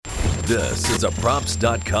This is a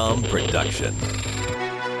Props.com production.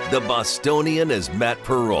 The Bostonian is Matt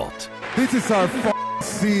Perrault. This is our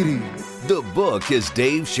city. The Book is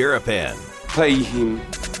Dave Sharapan. Pay him.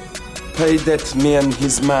 Pay that man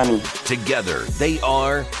his money. Together, they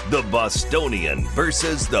are the Bostonian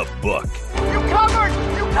versus the Book. You covered!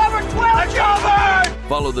 You covered 12! I covered!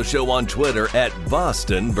 Follow the show on Twitter at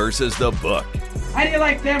Boston versus the Book. How do you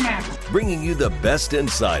like them apples? Bringing you the best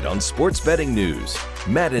insight on sports betting news,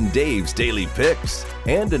 Matt and Dave's daily picks,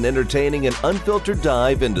 and an entertaining and unfiltered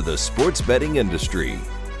dive into the sports betting industry.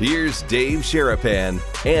 Here's Dave Sharapan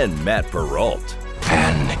and Matt Perrault.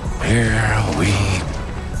 And here we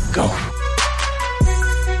go.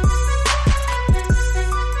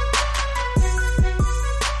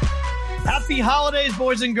 Happy holidays,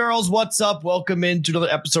 boys and girls. What's up? Welcome into another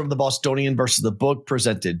episode of the Bostonian versus the Book,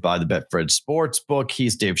 presented by the Betfred Sportsbook.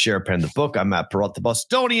 He's Dave Sharapan, the Book. I'm Matt Perrault, the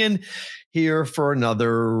Bostonian, here for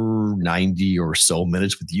another 90 or so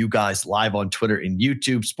minutes with you guys live on Twitter and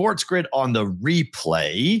YouTube. Sports Grid on the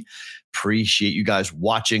replay. Appreciate you guys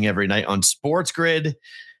watching every night on Sports Grid.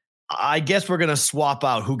 I guess we're going to swap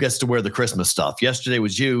out who gets to wear the Christmas stuff. Yesterday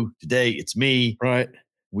was you. Today it's me. Right.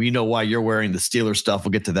 We know why you're wearing the Steelers stuff.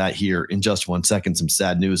 We'll get to that here in just 1 second. Some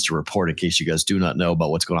sad news to report in case you guys do not know about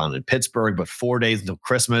what's going on in Pittsburgh. But 4 days until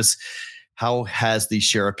Christmas. How has the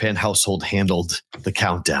Sharapan household handled the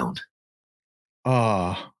countdown?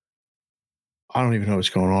 I don't even know what's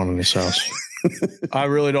going on in this house. I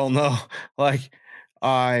really don't know. Like,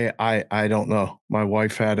 I don't know. My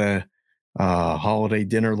wife had a holiday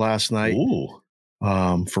dinner last night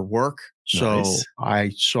for work. So nice.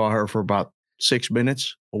 I saw her for about 6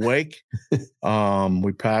 minutes awake.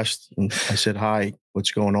 We passed and I said, hi,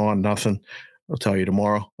 what's going on? Nothing. I'll tell you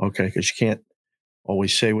tomorrow. Okay. Because you can't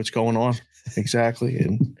always say what's going on. Exactly.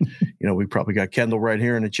 And, we probably got Kendall right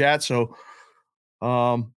here in the chat. So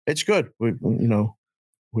it's good. We're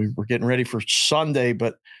getting ready for Sunday,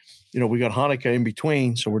 but, we got Hanukkah in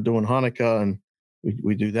between. So we're doing Hanukkah and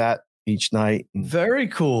we do that each night. And very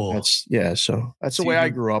cool. So that's the way I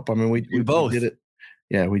grew up. I mean, we both did it.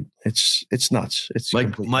 Yeah, it's nuts. It's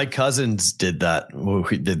like my cousins did that.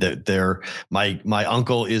 We did that. My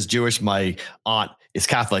uncle is Jewish. My aunt is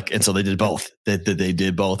Catholic, and so they did both. They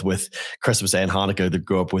did both with Christmas and Hanukkah. They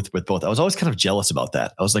grew up with both. I was always kind of jealous about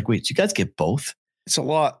that. I was like, wait, you guys get both? It's a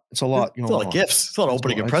lot. It's a lot. It's a lot of gifts. It's a lot of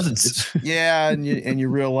opening of presents. Yeah, and you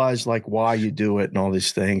realize like why you do it and all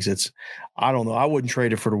these things. I don't know. I wouldn't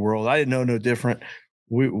trade it for the world. I didn't know no different.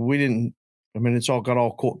 We didn't. I mean, it's all got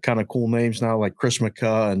all kind of cool names now, like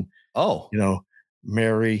Christmaka and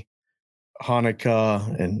Merry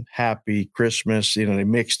Hanukkah and Happy Christmas. They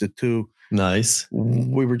mixed the two. Nice.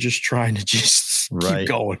 We were just trying to keep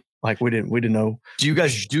going. Like we didn't know. Do you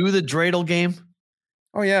guys do the dreidel game?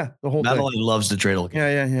 Oh yeah, the whole Madeline thing. loves the dreidel game.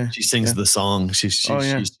 Yeah. She sings the song. She's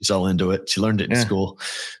all into it. She learned it in school,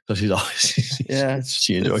 so she's always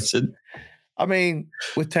she enjoys it. I mean,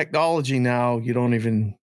 with technology now, you don't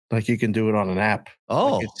even. Like you can do it on an app.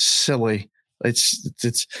 Oh, like it's silly.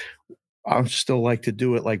 It's. I still like to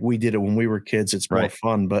do it like we did it when we were kids. It's more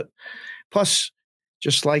fun, but plus,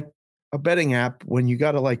 just like a betting app, when you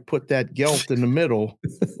got to like put that gelt in the middle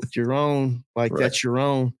with your own, that's your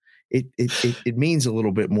own. It means a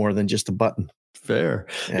little bit more than just a button. Fair.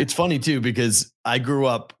 Yeah. It's funny too because I grew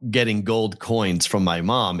up getting gold coins from my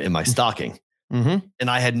mom in my stocking, and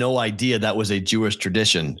I had no idea that was a Jewish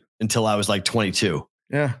tradition until I was like 22.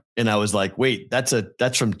 Yeah. And I was like, wait, that's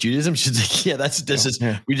from Judaism? She's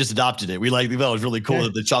like, we just adopted it. We thought it was really cool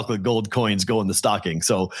that the chocolate gold coins go in the stocking.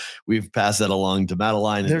 So we've passed that along to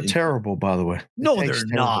Madeline. They're terrible, by the way. No, they're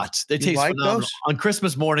not. They taste phenomenal. Those? On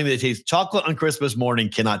Christmas morning, they taste chocolate on Christmas morning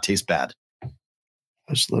cannot taste bad.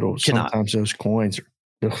 Sometimes those coins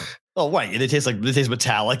are. Oh, right. They taste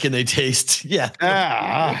metallic and they taste,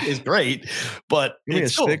 it's great. But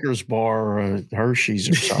it's a Snickers bar or a Hershey's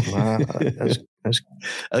or something. That's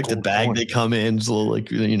I like cool the bag they come in. It's a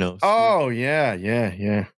little Oh,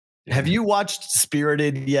 yeah. Have you watched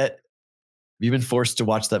Spirited yet? Have you been forced to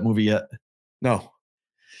watch that movie yet? No.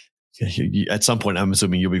 At some point, I'm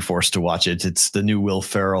assuming you'll be forced to watch it. It's the new Will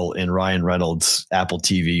Ferrell and Ryan Reynolds Apple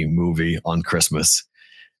TV movie on Christmas.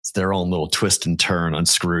 It's their own little twist and turn on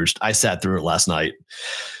Scrooged. I sat through it last night.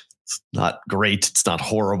 It's not great. It's not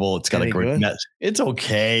horrible. It's got a great message. It's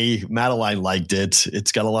okay. Madeline liked it.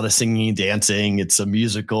 It's got a lot of singing and dancing. It's a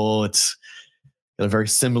musical. It's got a very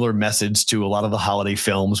similar message to a lot of the holiday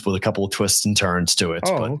films with a couple of twists and turns to it.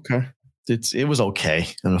 Okay. It was okay.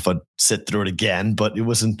 I don't know if I'd sit through it again, but it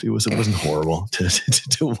wasn't horrible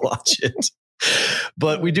to watch it.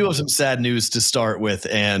 But we do have some sad news to start with,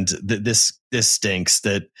 and this stinks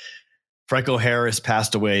that Franco Harris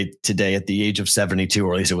passed away today at the age of 72,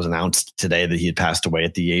 or at least it was announced today that he had passed away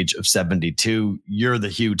at the age of 72. You're the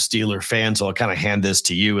huge Steeler fan, so I'll kind of hand this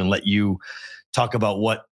to you and let you talk about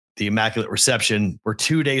what the Immaculate Reception. We're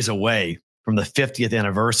 2 days away from the 50th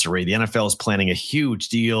anniversary. The NFL is planning a huge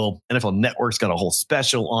deal. NFL Network's got a whole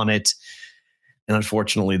special on it. And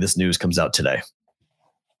unfortunately, this news comes out today.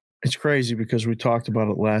 It's crazy because we talked about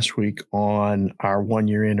it last week on our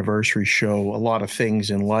 1-year anniversary show, a lot of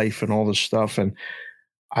things in life and all this stuff. And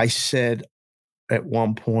I said at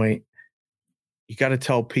one point, you got to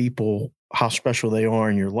tell people how special they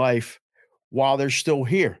are in your life while they're still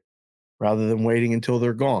here, rather than waiting until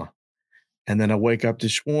they're gone. And then I wake up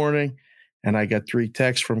this morning and I got 3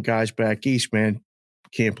 texts from guys back east, man,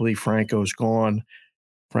 can't believe Franco's gone.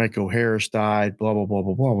 Franco Harris died, blah, blah, blah,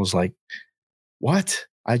 blah, blah. I was like, what?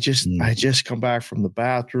 I just come back from the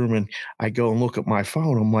bathroom and I go and look at my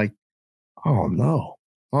phone. I'm like, oh no,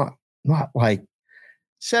 not like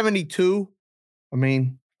 72. I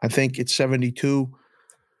mean, I think it's 72.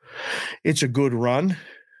 It's a good run.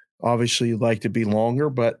 Obviously, you'd like to be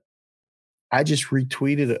longer, but I just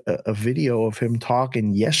retweeted a video of him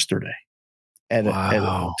talking yesterday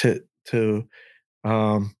to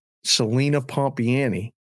Selena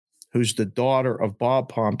Pompiani, who's the daughter of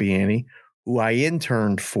Bob Pompiani, who I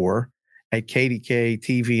interned for at KDK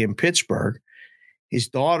TV in Pittsburgh. His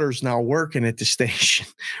daughter's now working at the station.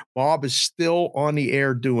 Bob is still on the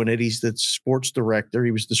air doing it. He's the sports director. He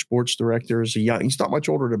was the sports director as a young. He's not much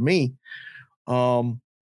older than me. But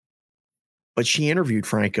she interviewed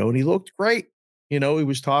Franco, and he looked great. You know, he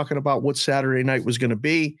was talking about what Saturday night was going to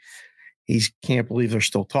be. He can't believe they're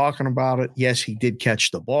still talking about it. Yes, he did catch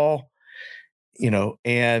the ball, you know,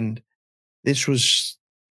 and this was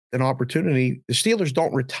an opportunity. The Steelers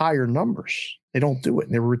don't retire numbers. They don't do it.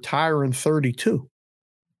 And they're retiring 32.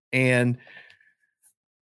 And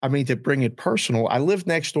I mean, to bring it personal, I lived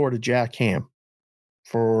next door to Jack Ham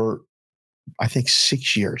for, I think,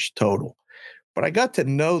 6 years total. But I got to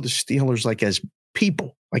know the Steelers like as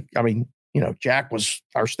people. Like, I mean, you know, Jack was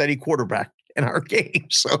our steady quarterback in our game.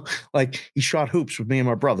 So like he shot hoops with me and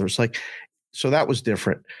my brothers. Like, so that was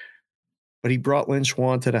different. But he brought Lynn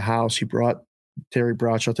Swann to the house. He brought Terry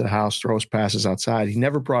Bradshaw to the house, throws passes outside. He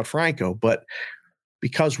never brought Franco, but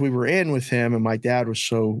because we were in with him and my dad was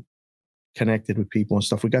so connected with people and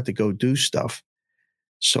stuff, we got to go do stuff.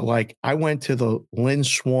 So like I went to the Lynn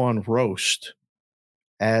Swann roast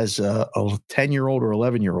as a 10-year-old or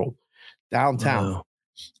 11-year-old downtown. Wow.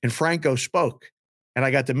 And Franco spoke. And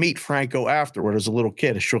I got to meet Franco afterward as a little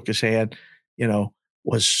kid. I shook his hand, you know,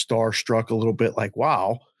 was starstruck a little bit like,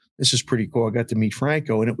 wow, this is pretty cool. I got to meet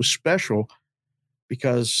Franco. And it was special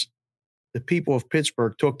because the people of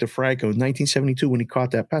Pittsburgh took to Franco in 1972 when he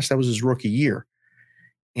caught that pass. That was his rookie year.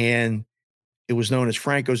 And it was known as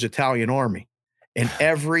Franco's Italian Army. And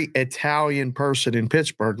every Italian person in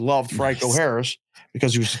Pittsburgh loved Franco Harris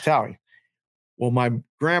because he was Italian. Well, my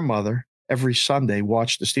grandmother every Sunday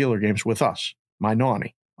watched the Steeler games with us. My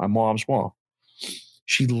nanny, my mom's mom.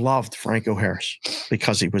 She loved Franco Harris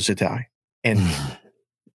because he was Italian. And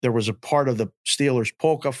there was a part of the Steelers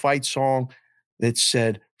polka fight song that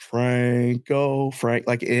said, Franco,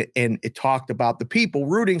 like, and it talked about the people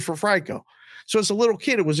rooting for Franco. So as a little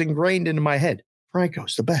kid, it was ingrained into my head.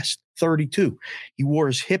 Franco's the best, 32. He wore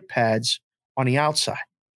his hip pads on the outside.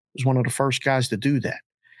 He was one of the first guys to do that.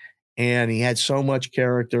 And he had so much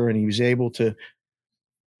character and he was able to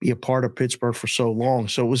be a part of Pittsburgh for so long.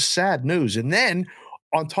 So it was sad news. And then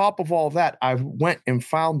on top of all that, I went and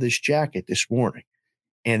found this jacket this morning.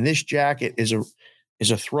 And this jacket is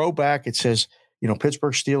a throwback. It says, you know,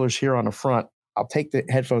 Pittsburgh Steelers here on the front. I'll take the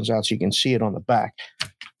headphones out so you can see it on the back.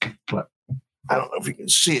 But I don't know if you can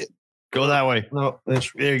see it. Go that way. No,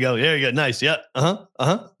 this way. There you go. There you go. Nice. Yeah.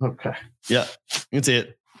 Okay. Yeah. You can see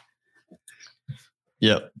it.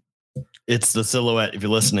 Yep. It's the silhouette. If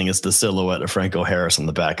you're listening, it's the silhouette of Franco Harris on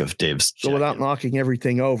the back of Dave's jacket. So without knocking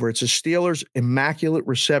everything over, it's a Steelers Immaculate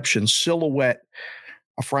Reception silhouette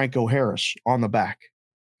of Franco Harris on the back.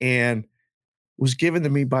 And was given to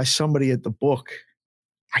me by somebody at the book.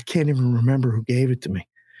 I can't even remember who gave it to me,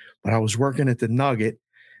 but I was working at the Nugget.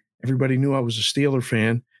 Everybody knew I was a Steeler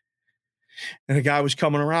fan. And a guy was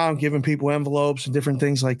coming around giving people envelopes and different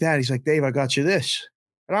things like that. He's like, Dave, I got you this.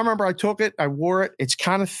 And I remember I took it, I wore it. It's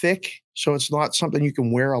kind of thick, so it's not something you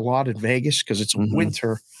can wear a lot in Vegas because it's a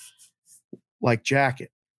winter like jacket.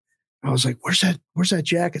 I was like, where's that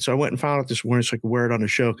jacket? So I went and found it this morning so I could wear it on the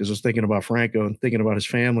show because I was thinking about Franco and thinking about his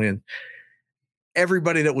family and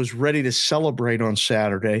everybody that was ready to celebrate on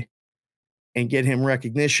Saturday and get him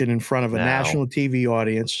recognition in front of a national TV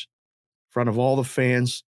audience, in front of all the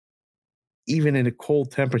fans. even in a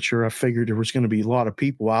cold temperature, I figured there was going to be a lot of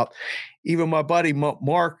people out. Even my buddy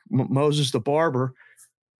Mark Moses, the barber,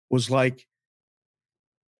 was like,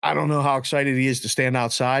 I don't know how excited he is to stand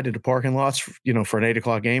outside in the parking lots, for an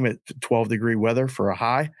 8:00 game at 12-degree weather for a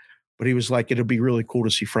high. But he was like, it'll be really cool to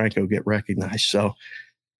see Franco get recognized. So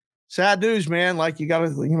sad news, man. Like you got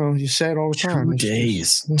to, you say it all the time. 2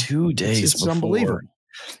 days. It's unbelievable.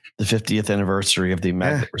 The 50th anniversary of the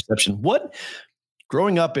Immaculate Reception. What?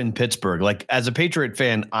 Growing up in Pittsburgh, like as a Patriot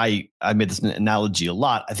fan, I made this analogy a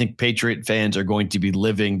lot. I think Patriot fans are going to be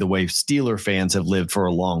living the way Steeler fans have lived for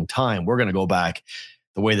a long time. We're going to go back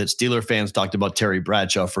the way that Steeler fans talked about Terry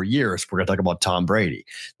Bradshaw for years. We're going to talk about Tom Brady.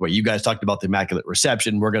 The way you guys talked about the Immaculate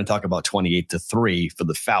Reception, we're going to talk about 28-3 for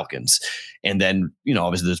the Falcons. And then,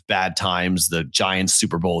 obviously there's bad times, the Giants,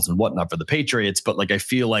 Super Bowls and whatnot for the Patriots. But I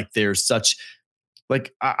feel like there's such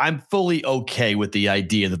I'm fully okay with the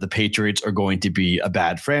idea that the Patriots are going to be a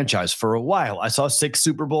bad franchise for a while. I saw 6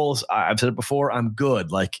 Super Bowls. I've said it before. I'm good.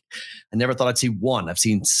 I never thought I'd see 1. I've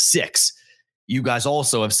seen 6. You guys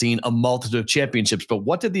also have seen a multitude of championships. But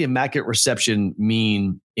what did the Immaculate Reception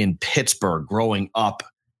mean in Pittsburgh growing up,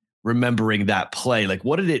 remembering that play?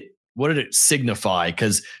 What did it signify?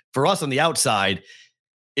 Because for us on the outside,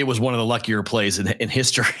 it was one of the luckier plays in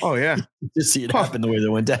history. Oh, yeah. To see it happen the way that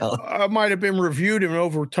went down. It might have been reviewed and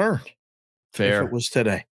overturned. Fair. If it was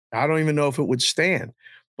today. I don't even know if it would stand.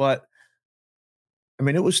 But,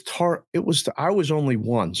 it was I was only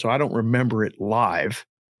 1, so I don't remember it live.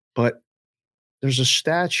 But there's a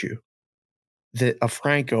statue of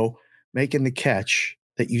Franco making the catch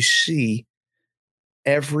that you see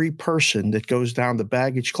every person that goes down the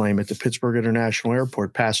baggage claim at the Pittsburgh International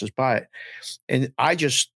Airport passes by it. And I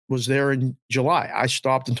just was there in July. I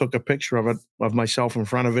stopped and took a picture of myself in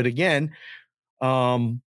front of it again,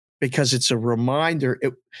 because it's a reminder.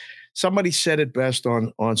 Somebody said it best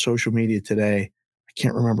on social media today. I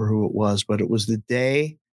can't remember who it was, but it was the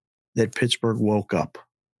day that Pittsburgh woke up.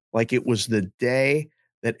 It was the day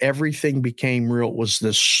that everything became real. It was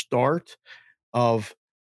the start of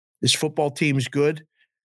this football team's good.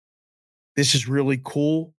 This is really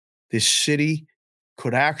cool. This city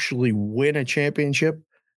could actually win a championship.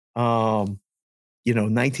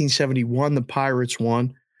 1971, the Pirates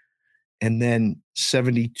won. And then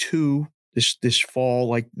 72, this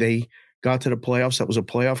fall, they got to the playoffs. That was a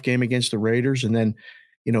playoff game against the Raiders. And then,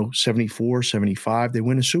 74, 75, they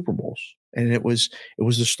win the Super Bowls. And it was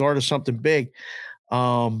the start of something big.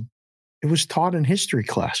 It was taught in history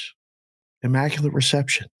class. Immaculate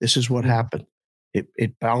Reception. This is what happened.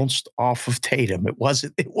 It bounced off of Tatum. It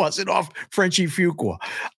wasn't off Frenchie Fuqua.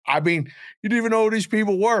 You didn't even know who these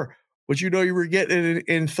people were, but you were getting it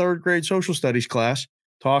in 3rd grade social studies class,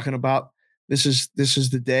 talking about this is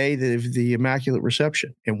the day of the Immaculate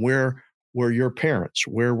Reception. And where were your parents?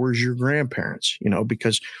 Where was your grandparents?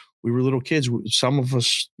 Because we were little kids. Some of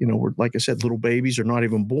us, were, like I said, little babies or not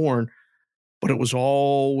even born. But it was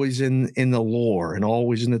always in the lore and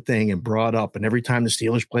always in the thing and brought up. And every time the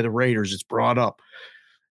Steelers play the Raiders, it's brought up.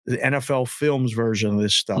 The NFL Films version of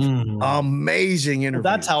this stuff. Amazing interview.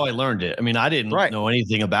 Well, that's how I learned it. I didn't know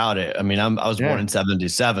anything about it. I was born in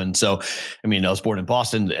 77. So, I was born in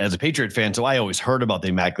Boston as a Patriot fan. So I always heard about the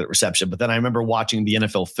Immaculate Reception. But then I remember watching the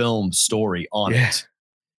NFL Films story on it.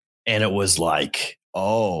 And it was like,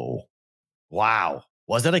 oh, wow.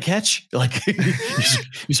 Was that a catch?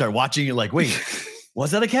 You start watching it wait,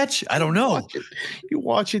 was that a catch? I don't know. You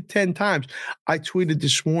watch it 10 times. I tweeted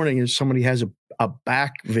this morning and somebody has a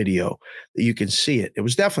back video that you can see it. It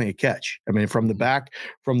was definitely a catch. From the back,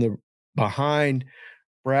 from the behind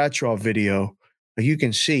Bradshaw video, you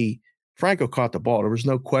can see Franco caught the ball. There was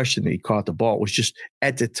no question that he caught the ball. It was just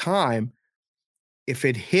at the time, if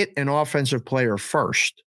it hit an offensive player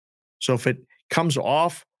first, so if it comes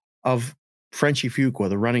off of Frenchie Fuqua,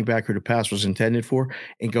 the running back who the pass was intended for,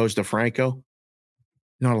 and goes to Franco,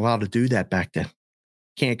 not allowed to do that back then.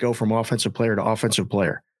 Can't go from offensive player to offensive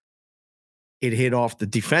player. It hit off the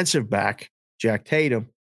defensive back, Jack Tatum,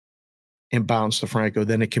 and bounced to Franco.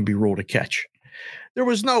 Then it can be ruled a catch. There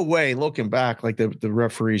was no way, looking back, the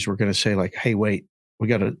referees were going to say, hey, wait,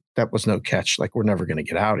 that was no catch. We're never going to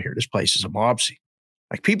get out of here. This place is a mob scene.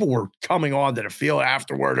 People were coming onto the field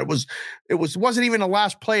afterward. It wasn't even the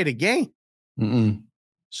last play of the game. Mm-mm.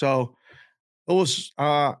 So it was,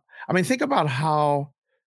 think about how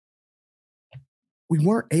we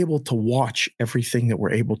weren't able to watch everything that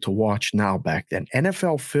we're able to watch now back then.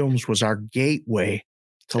 NFL Films was our gateway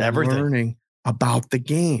to learning about the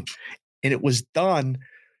game. And it was done.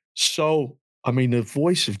 So, the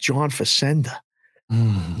voice of John Facenda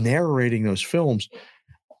narrating those films,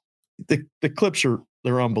 the clips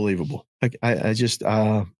they're unbelievable. I just,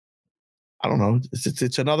 I don't know.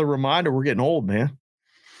 It's another reminder we're getting old, man.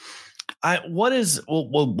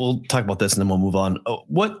 We'll talk about this and then we'll move on.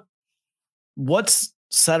 What's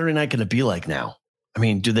Saturday night going to be like now? I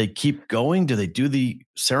mean, do they keep going? Do they do the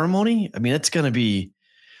ceremony? I mean, it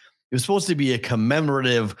was supposed to be a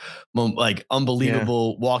commemorative, like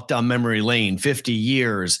unbelievable walk down memory lane, 50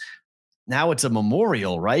 years. Now it's a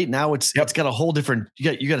memorial, right? Now it's got a whole different,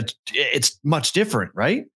 it's much different,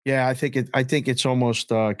 right? Yeah. I think it's almost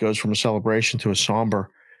goes from a celebration to a somber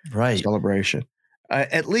celebration.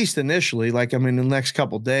 At least initially, like, I mean, the next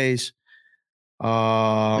couple of days.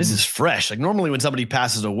 This is fresh. Like normally when somebody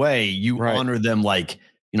passes away, you honor them like,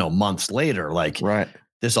 months later, like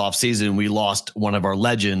this offseason, we lost one of our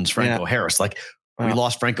legends, Franco Harris. Like we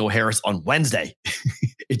lost Franco Harris on Wednesday.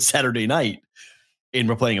 It's Saturday night and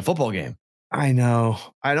we're playing a football game. I know.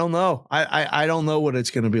 I don't know. I don't know what it's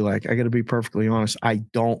going to be like. I got to be perfectly honest. I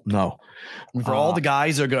don't know. For all the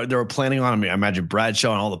guys they were planning on, I imagine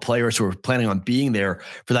Bradshaw and all the players who were planning on being there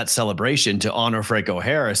for that celebration to honor Franco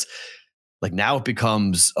Harris. Like now it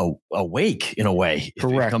becomes a wake in a way.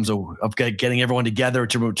 Correct. It becomes of getting everyone together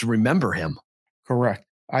to remember him. Correct.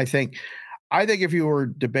 I think if you were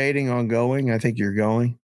debating on going, I think you're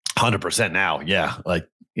going 100% now. Yeah. Like,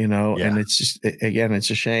 and it's just, again, it's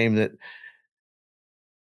a shame that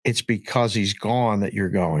it's because he's gone that you're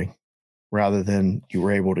going rather than you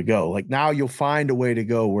were able to go. Like now you'll find a way to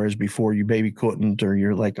go. Whereas before you maybe couldn't, or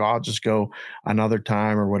you're like, I'll just go another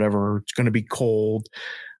time or whatever. It's going to be cold.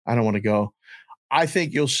 I don't want to go. I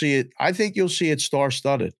think you'll see it. I think you'll see it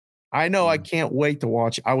star-studded. I know. I can't wait to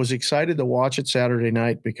watch. I was excited to watch it Saturday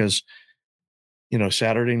night because,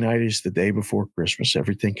 Saturday night is the day before Christmas.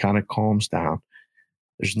 Everything kind of calms down.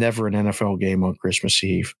 There's never an NFL game on Christmas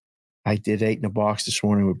Eve. I did 8 in a Box this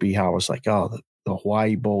morning with B. Howe. I was like, oh, the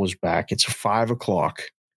Hawaii Bowl is back. It's 5:00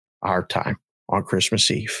 our time on Christmas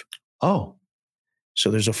Eve. Oh. So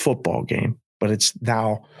there's a football game. But it's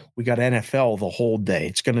now we got NFL the whole day.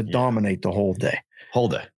 It's going to dominate the whole day. Whole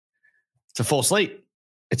day. It's a full slate.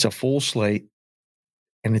 It's a full slate.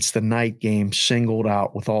 And it's the night game singled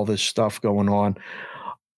out with all this stuff going on.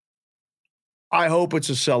 I hope it's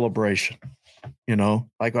a celebration.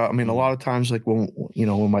 Like, I mean, a lot of times, like when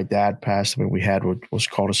my dad passed, I mean, we had what was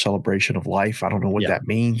called a celebration of life. I don't know what that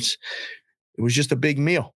means. It was just a big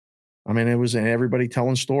meal. I mean, it was everybody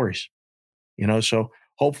telling stories, so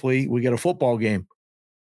hopefully we get a football game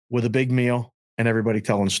with a big meal and everybody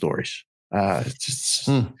telling stories. Just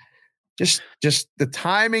the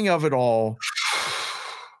timing of it all.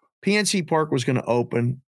 PNC Park was going to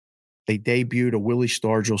open. They debuted a Willie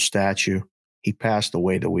Stargell statue. He passed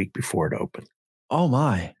away the week before it opened. Oh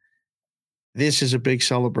my. This is a big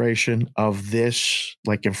celebration of this,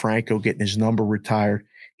 like in Franco getting his number retired.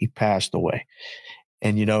 He passed away.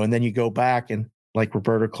 And, and then you go back and like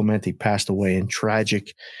Roberto Clemente passed away in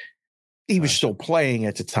tragic. He was still playing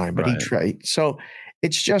at the time, but he tried. So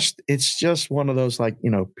it's just one of those, like,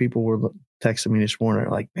 people were texting me this morning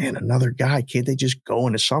like, man, another guy, can't they just go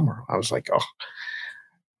in the summer? I was like, oh,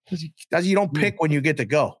 you don't pick when you get to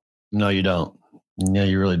go. No, you don't. No,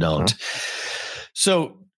 you really don't.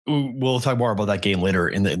 So we'll talk more about that game later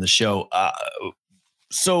in the show.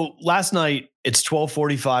 So last night it's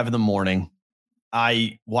 12:45 in the morning.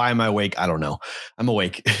 Why am I awake? I don't know. I'm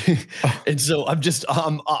awake. And so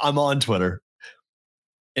I'm on Twitter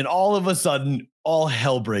and all of a sudden all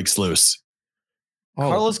hell breaks loose.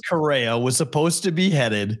 Carlos Correa was supposed to be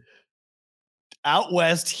headed out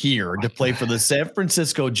west here to play for the San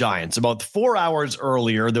Francisco Giants. About 4 hours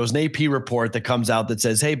earlier, there was an AP report that comes out that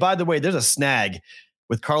says, hey, by the way, there's a snag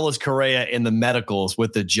with Carlos Correa in the medicals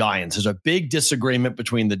with the Giants. There's a big disagreement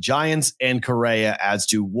between the Giants and Correa as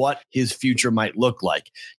to what his future might look like.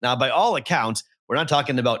 Now, by all accounts, we're not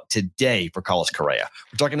talking about today for Carlos Correa.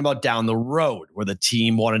 We're talking about down the road where the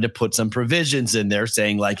team wanted to put some provisions in there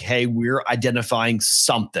saying like, hey, we're identifying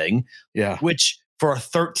something, which for a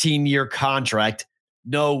 13-year contract,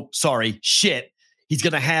 shit. He's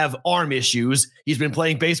going to have arm issues. He's been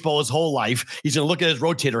playing baseball his whole life. He's going to look at his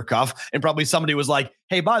rotator cuff and probably somebody was like,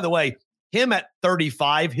 hey, by the way, him at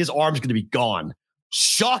 35, his arm's going to be gone.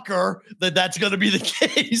 Shocker that's going to be the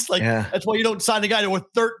case. That's why you don't sign a guy to a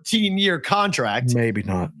 13-year contract. Maybe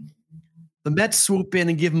not. The Mets swoop in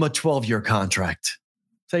and give him a 12-year contract.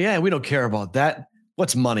 Say, yeah, we don't care about that.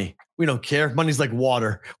 What's money? We don't care. Money's like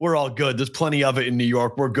water. We're all good. There's plenty of it in New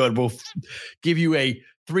York. We're good. We'll give you a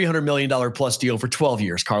 $300 million plus deal for 12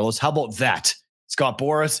 years, Carlos. How about that? Scott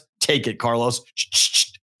Boras, take it, Carlos.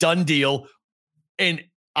 Done deal. And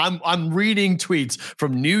I'm reading tweets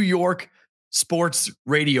from New York sports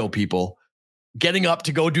radio people getting up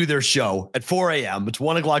to go do their show at 4 a.m. It's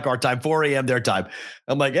 1 o'clock our time, 4 a.m. their time.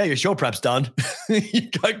 I'm like, yeah, your show prep's done. You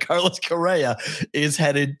got Carlos Correa is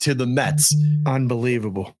headed to the Mets.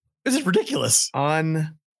 Unbelievable. This is ridiculous.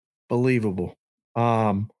 Unbelievable.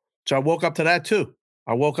 So I woke up to that too.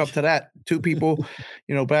 Two people,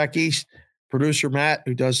 back east. Producer Matt,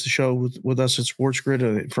 who does the show with us at Sports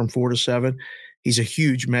Grid from 4 to 7. He's a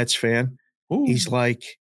huge Mets fan. Ooh. He's like,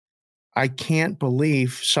 I can't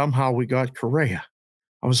believe somehow we got Correa.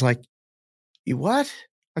 I was like, you what?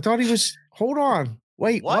 I thought he was, hold on.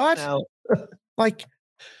 Wait, what? Like,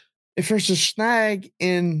 if there's a snag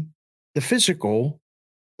in the physical,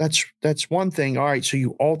 that's one thing. All right, so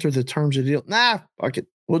you alter the terms of the deal. Nah, fuck it.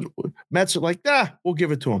 Mets are like, we'll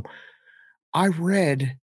give it to him. I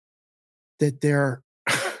read that they're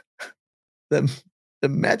the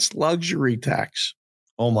Mets luxury tax.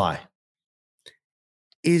 Oh my.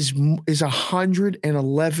 Is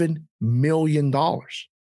 $111 million. The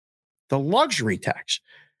luxury tax.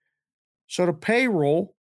 So the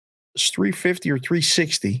payroll is $350 or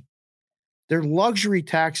 $360. Their luxury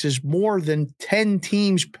tax is more than 10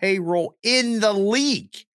 teams' payroll in the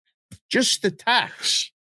league. Just the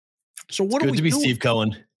tax. So what do we do? It's good to be Steve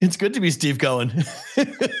Cohen. It's good to be Steve Cohen.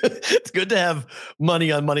 It's good to have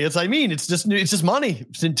money on money. It's just money.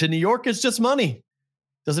 To New York, it's just money.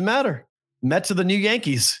 Doesn't matter. Mets are the new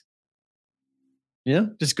Yankees. Yeah,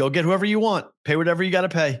 just go get whoever you want. Pay whatever you got to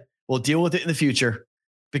pay. We'll deal with it in the future.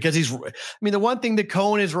 Because the one thing that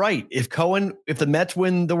Cohen is right. If the Mets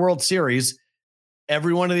win the World Series,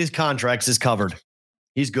 every one of these contracts is covered.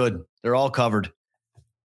 He's good. They're all covered.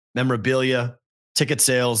 Memorabilia, ticket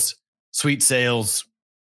sales, suite sales,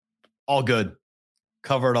 all good.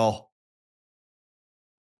 Cover it all.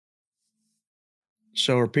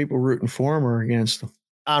 So are people rooting for him or against him?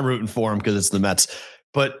 I'm rooting for him because it's the Mets.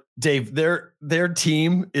 But Dave, their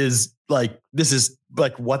team is like, this is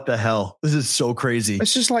like, what the hell? This is so crazy.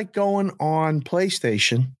 It's just like going on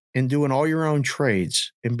PlayStation and doing all your own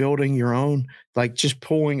trades and building your own, like just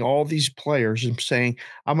pulling all these players and saying,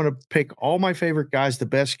 I'm going to pick all my favorite guys, the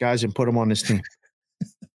best guys, and put them on this team.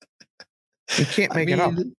 You can't make it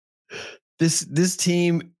up. This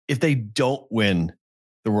team, if they don't win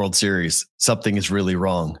the World Series, something is really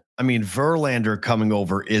wrong. I mean, Verlander coming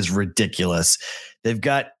over is ridiculous. They've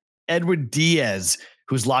got Edwin Diaz,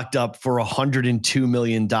 who's locked up for $102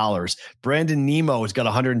 million. Brandon Nimmo has got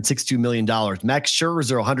 $162 million. Max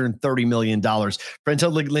Scherzer, $130 million.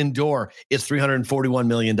 Francisco Lindor is $341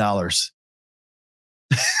 million.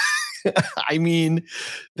 I mean,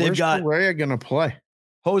 they've got Correa going to play.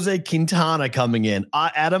 Jose Quintana coming in,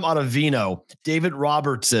 Adam Ottavino, David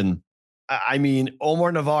Robertson. I mean,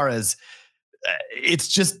 Omar Narvaez. It's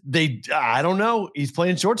just I don't know. He's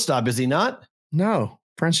playing shortstop, is he not? No.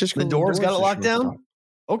 Francisco Lindor's got it locked down?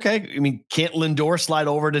 Okay. I mean, can't Lindor slide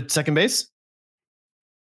over to second base?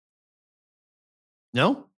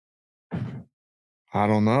 No? I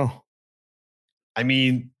don't know. I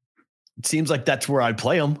mean, it seems like that's where I'd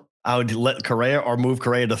play him. I would let Correa or move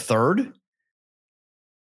Correa to third.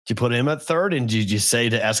 You put him at third, and did you say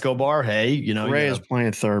to Escobar, hey, Correa's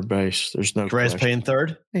playing third base. There's no Correa's playing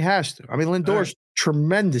third? He has to. I mean, Lindor's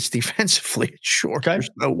tremendous defensively at short. Okay. There's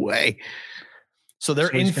no way. So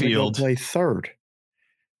their infield play third.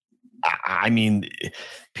 I mean,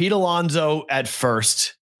 Pete Alonso at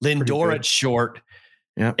first, Lindor at short,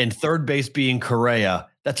 and third base being Correa.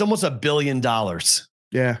 That's almost $1 billion.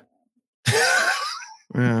 Yeah.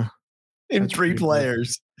 Yeah. In three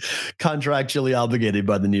players contractually obligated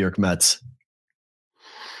by the New York Mets.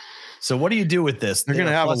 So what do you do with this? They're going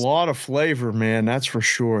to have a lot of flavor, man. That's for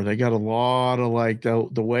sure. They got a lot of like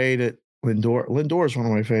the way that Lindor is one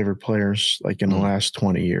of my favorite players, like in the last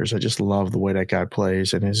 20 years. I just love the way that guy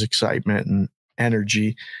plays and his excitement and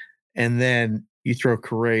energy. And then you throw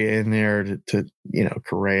Correa in there to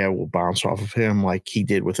Correa will bounce off of him like he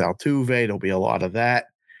did with Altuve. There'll be a lot of that.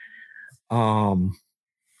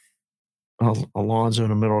 Alonso in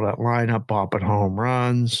the middle of that lineup, popping home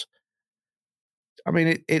runs. I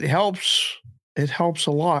mean, it helps. It helps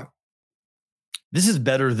a lot. This is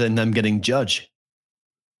better than them getting Judge.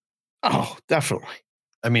 Oh, definitely.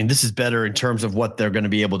 I mean, this is better in terms of what they're going to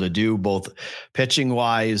be able to do, both pitching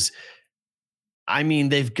wise. I mean,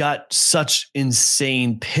 they've got such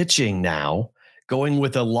insane pitching now, going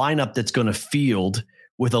with a lineup that's going to field,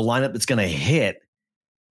 with a lineup that's going to hit.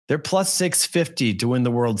 They're plus 650 to win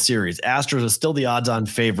the World Series. Astros are still the odds-on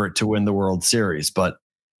favorite to win the World Series. But,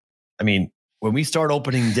 I mean, when we start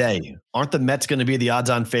opening day, aren't the Mets going to be the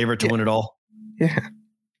odds-on favorite to win it all? Yeah.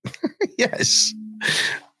 Yes.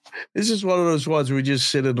 This is one of those ones we just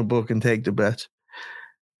sit in the book and take the bets.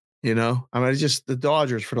 I mean, it's just the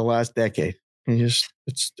Dodgers for the last decade.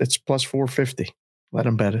 It's plus 450. Let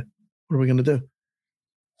them bet it. What are we going to do?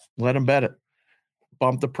 Let them bet it.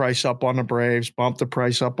 Bump the price up on the Braves. Bump the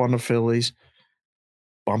price up on the Phillies.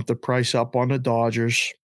 Bump the price up on the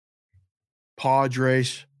Dodgers.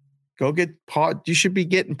 Padres. Go get you should be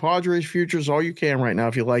getting Padres futures all you can right now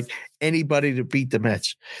if you like anybody to beat the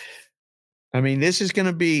Mets. I mean, this is going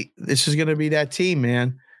to be that team,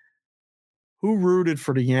 man. Who rooted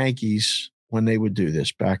for the Yankees when they would do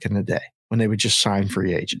this back in the day, when they would just sign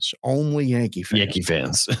free agents? Only Yankee fans. Yankee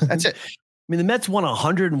fans. That's it. I mean, the Mets won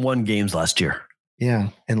 101 games last year. Yeah,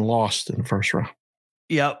 and lost in the first round.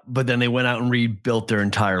 Yeah, but then they went out and rebuilt their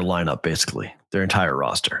entire lineup, basically, their entire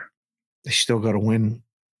roster. They still got to win.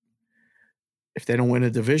 If they don't win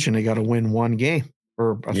a division, they got to win one game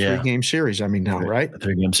or a 3-game series. I mean, now, right? A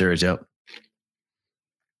 3-game series, yep.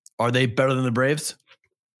 Are they better than the Braves?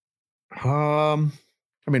 I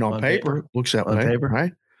mean, on paper, looks that way,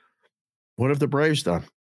 right? What have the Braves done?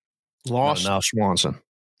 Lost Swanson.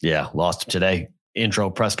 Yeah, lost today. Intro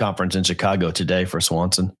press conference in Chicago today for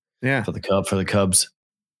Swanson. Yeah, for the Cubs.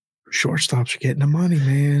 Shortstops are getting the money,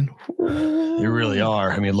 man. They really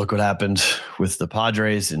are. I mean, look what happened with the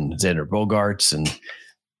Padres and Xander Bogaerts, and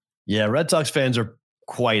Red Sox fans are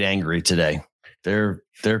quite angry today. They're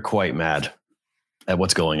quite mad at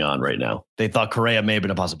what's going on right now. They thought Correa may have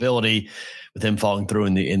been a possibility with him falling through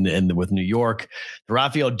with New York. The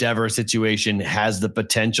Rafael Devers situation has the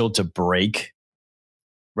potential to break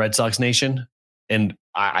Red Sox Nation. And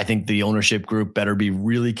I think the ownership group better be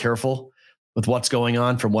really careful with what's going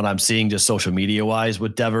on from what I'm seeing just social media wise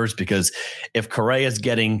with Devers, because if Correa is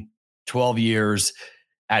getting 12 years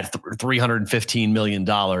at $315 million,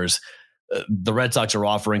 the Red Sox are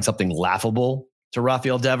offering something laughable to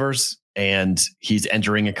Rafael Devers, and he's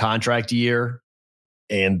entering a contract year,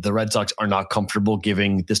 and the Red Sox are not comfortable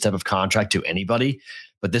giving this type of contract to anybody.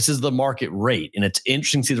 But this is the market rate, and it's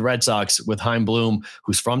interesting to see the Red Sox with Chaim Bloom,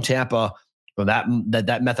 who's from Tampa, with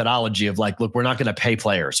that methodology of like, look, we're not going to pay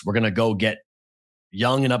players. We're going to go get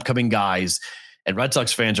young and upcoming guys. And Red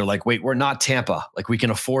Sox fans are like, wait, we're not Tampa. Like, we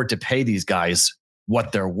can afford to pay these guys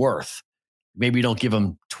what they're worth. Maybe you don't give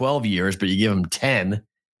them 12 years, but you give them 10.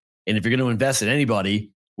 And if you're going to invest in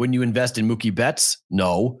anybody, wouldn't you invest in Mookie Betts?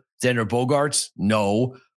 No. Xander Bogaerts?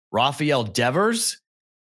 No. Rafael Devers?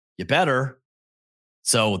 You better.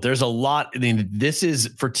 So there's a lot. I mean, this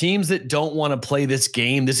is for teams that don't want to play this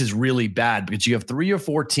game. This is really bad because you have 3 or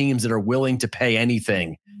 4 teams that are willing to pay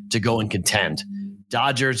anything to go and contend.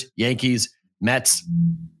 Dodgers, Yankees, Mets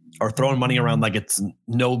are throwing money around like it's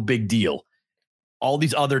no big deal. All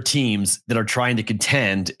these other teams that are trying to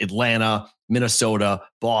contend, Atlanta, Minnesota,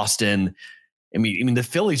 Boston. I mean, the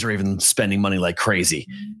Phillies are even spending money like crazy.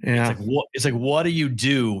 Yeah. It's like, what do you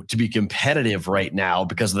do to be competitive right now?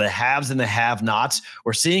 Because of the haves and the have-nots,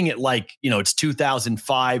 we're seeing it like, it's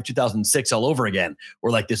 2005, 2006 all over again.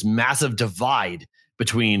 We're like this massive divide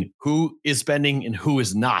between who is spending and who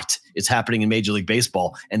is not. It's happening in Major League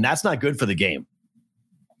Baseball, and that's not good for the game.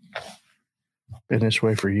 Been this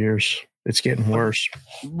way for years. It's getting worse.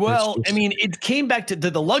 Well, I mean, it came back to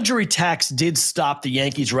the luxury tax did stop the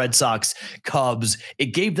Yankees, Red Sox, Cubs. It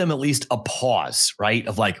gave them at least a pause, right?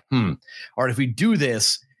 Of like, all right, if we do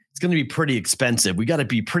this, it's going to be pretty expensive. We got to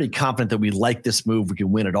be pretty confident that we like this move. We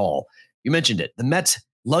can win it all. You mentioned it. The Mets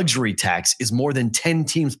luxury tax is more than 10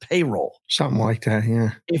 teams payroll. Something like that.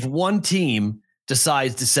 Yeah. If one team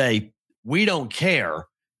decides to say, we don't care,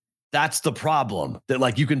 that's the problem. That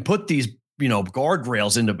like you can put these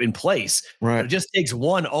guardrails in place. Right. But it just takes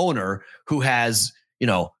one owner who has,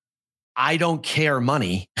 I don't care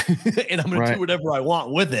money and I'm going to do whatever I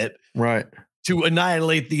want with it. Right. To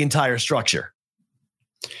annihilate the entire structure.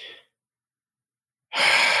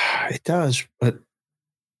 It does, but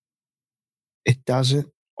it doesn't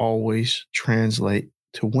always translate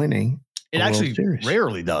to winning. It actually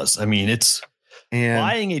rarely does. I mean,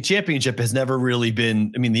 buying a championship has never really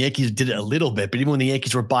been. I mean, the Yankees did it a little bit, but even when the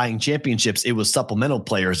Yankees were buying championships, it was supplemental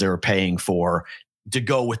players they were paying for to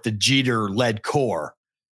go with the Jeter-led core.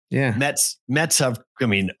 Yeah. Mets have,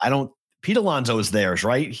 Pete Alonso is theirs,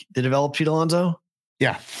 right? They developed Pete Alonso?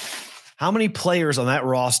 Yeah. How many players on that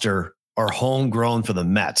roster are homegrown for the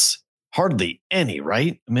Mets? Hardly any,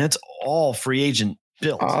 right? I mean, it's all free agent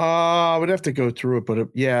built. I would have to go through it, but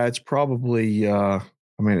it's probably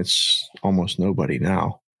it's almost nobody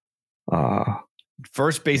now.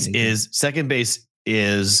 First base is, second base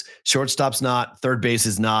is, shortstop's not, third base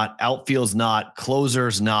is not, outfield's not,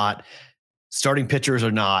 closer's not, starting pitchers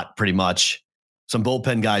are not, pretty much. Some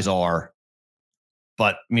bullpen guys are.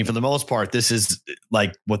 But, for the most part, this is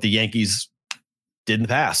like what the Yankees did in the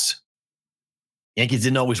past. Yankees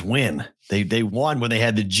didn't always win. They won when they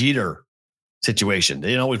had the Jeter situation. They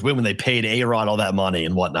didn't always win when they paid A-Rod all that money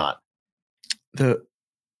and whatnot. The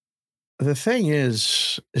thing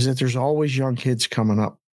is that there's always young kids coming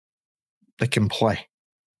up that can play.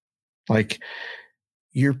 Like,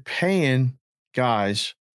 you're paying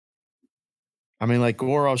guys. I mean, like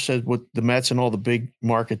Gorov said, what the Mets and all the big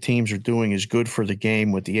market teams are doing is good for the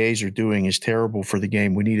game. What the A's are doing is terrible for the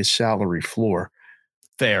game. We need a salary floor.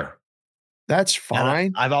 Fair. That's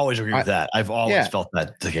fine. I've always agreed with that. I've always felt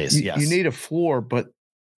that the case. Yes. You need a floor, but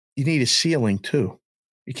you need a ceiling too.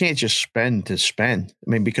 You can't just spend to spend. I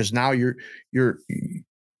mean, because now they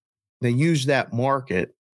use that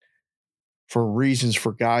market for reasons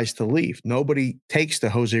for guys to leave. Nobody takes the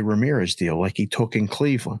Jose Ramirez deal like he took in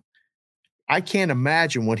Cleveland. I can't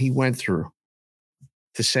imagine what he went through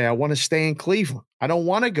to say, I want to stay in Cleveland. I don't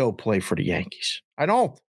want to go play for the Yankees. I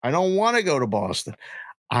don't want to go to Boston.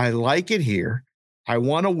 I like it here. I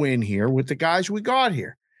want to win here with the guys we got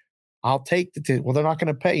here. I'll take well, they're not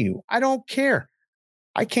going to pay you. I don't care.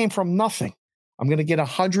 I came from nothing. I'm going to get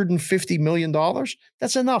 $150 million.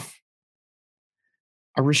 That's enough.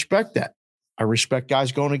 I respect that. I respect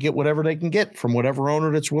guys going to get whatever they can get from whatever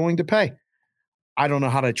owner that's willing to pay. I don't know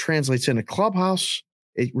how that translates in a clubhouse.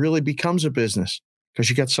 It really becomes a business because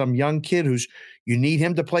you got some young kid you need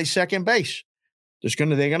him to play second base. They're going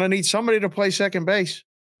to need somebody to play second base.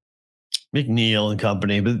 McNeil and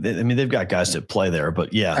company, but I mean, they've got guys that play there,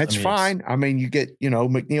 but yeah. That's fine. I mean, you get,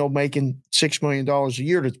 McNeil making $6 million a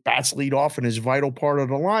year to bats lead off and is vital part of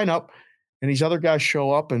the lineup. And these other guys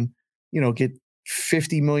show up and, get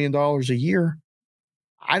 $50 million a year.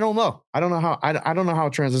 I don't know. I don't know how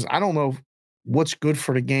it translates. I don't know what's good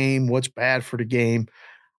for the game, what's bad for the game.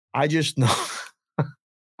 I just know,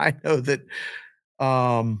 I know that,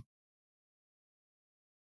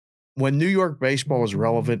 when New York baseball is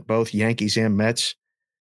relevant, both Yankees and Mets,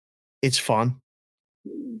 it's fun.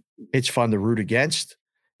 It's fun to root against.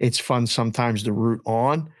 It's fun sometimes to root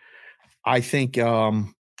on. I think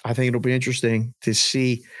it'll be interesting to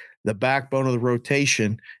see the backbone of the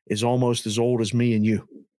rotation is almost as old as me and you.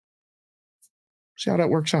 See how that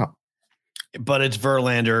works out. But it's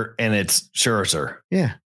Verlander and it's Scherzer.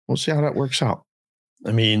 Yeah, we'll see how that works out.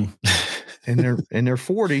 I mean, in their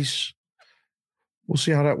 40s. We'll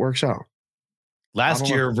see how that works out. Last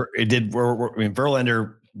year, it did.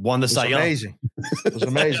 Verlander won the Cy Young. Amazing. It was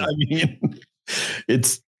amazing. I mean,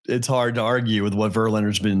 it's hard to argue with what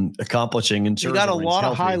Verlander's been accomplishing. And you got a lot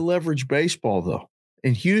of high leverage baseball though.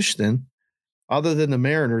 In Houston, other than the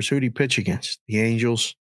Mariners, who'd he pitch against? The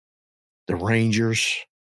Angels, the Rangers.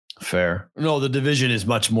 Fair. No, the division is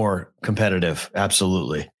much more competitive.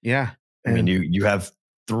 Absolutely. Yeah. I mean, you have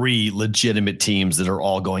 3 legitimate teams that are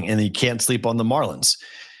all going, and you can't sleep on the Marlins.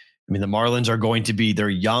 I mean, the Marlins are going to be, they're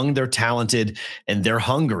young, they're talented, and they're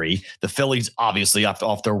hungry. The Phillies, obviously,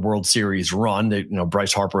 off their World Series run,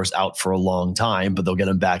 Bryce Harper is out for a long time, but they'll get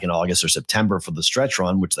him back in August or September for the stretch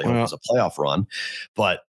run, which they hope is a playoff run.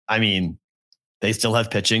 But I mean, they still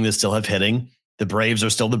have pitching, they still have hitting. The Braves are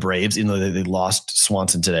still the Braves, even though they lost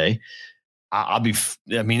Swanson today.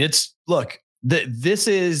 This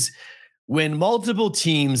is when multiple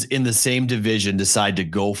teams in the same division decide to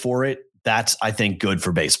go for it. That's, I think, good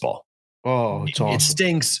for baseball. Oh, it's awesome. It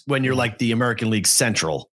stinks when you're like the American League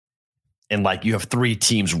Central and like you have 3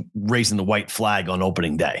 teams raising the white flag on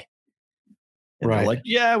opening day. And right. They're like,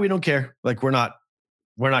 yeah, we don't care. Like, we're not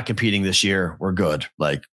competing this year. We're good.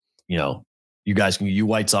 Like, you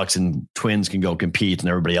White Sox and Twins can go compete, and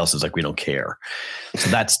everybody else is like, we don't care.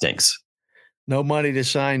 So that stinks. No money to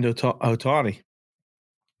sign Ohtani.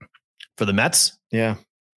 For the Mets? Yeah.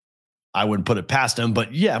 I wouldn't put it past them,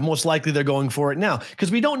 but yeah, most likely they're going for it now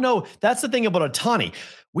because we don't know. That's the thing about Ohtani.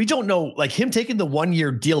 We don't know, like him taking the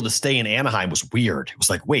 1-year deal to stay in Anaheim was weird. It was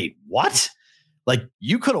like, wait, what? Like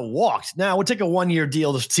you could have walked. Now we'll take a 1-year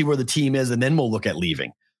deal to see where the team is, and then we'll look at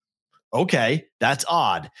leaving. Okay, that's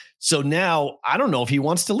odd. So now I don't know if he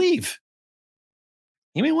wants to leave.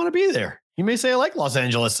 He may want to be there. He may say, I like Los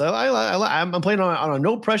Angeles. I'm playing on a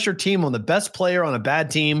no pressure team. I'm the best player on a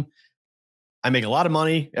bad team. I make a lot of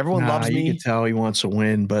money. Everyone loves me. You can tell he wants to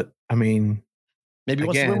win, but I mean, maybe he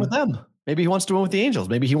wants to win with them. Maybe he wants to win with the Angels.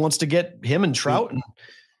 Maybe he wants to get him and Trout and,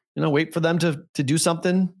 wait for them to do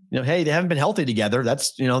something. Hey, they haven't been healthy together.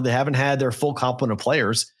 That's, they haven't had their full complement of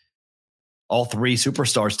players, all 3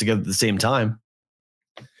 superstars together at the same time.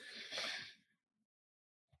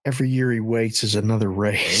 Every year he waits is another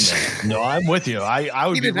race. No, I'm with you. I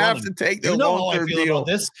would. He didn't have to take the long-term deal. About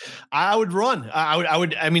this. I would run. I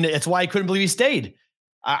would. I mean, that's why I couldn't believe he stayed.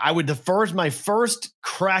 I would defer my first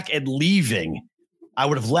crack at leaving. I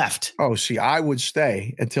would have left. Oh, see, I would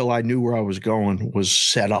stay until I knew where I was going was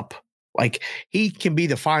set up. Like he can be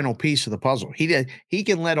the final piece of the puzzle. He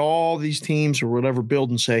can let all these teams or whatever build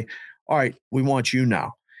and say, all right, we want you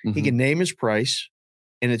now. Mm-hmm. He can name his price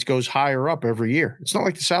and it goes higher up every year. It's not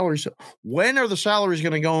like the salaries. When are the salaries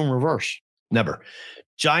going to go in reverse? Never.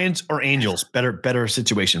 Giants or Angels, better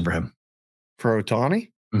situation for him. For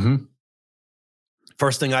Ohtani? Mm-hmm.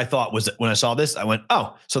 First thing I thought was when I saw this, I went,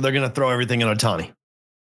 oh, so they're going to throw everything in Ohtani.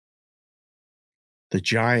 The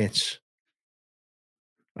Giants.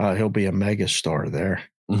 He'll be a mega star there.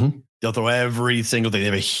 Mm-hmm. They'll throw every single thing. They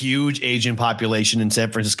have a huge Asian population in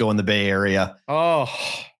San Francisco in the Bay Area. Oh,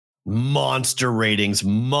 monster ratings,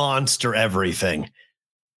 monster everything.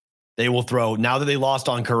 They will throw, now that they lost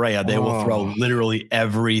on Correa, they will throw literally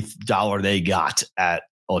every dollar they got at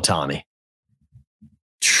Ohtani.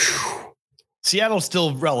 Seattle's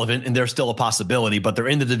still relevant and they're still a possibility, but they're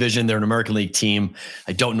in the division. They're an American League team.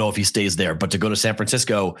 I don't know if he stays there, but to go to San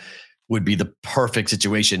Francisco would be the perfect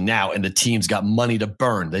situation now. And the team's got money to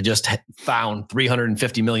burn. They just found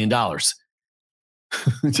 $350 million.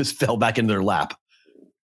 It just fell back into their lap.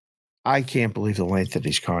 I can't believe the length of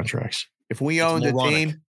these contracts. If we owned the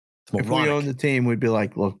team, we'd be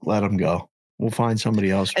like, look, let them go. We'll find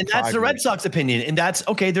somebody else. And that's the Red Sox opinion. And that's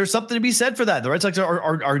okay. There's something to be said for that. The Red Sox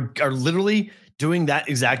are literally doing that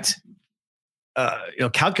exact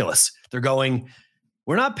calculus. They're going,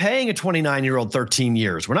 we're not paying a 29-year-old 13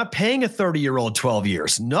 years. We're not paying a 30-year-old 12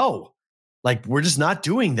 years. No, like we're just not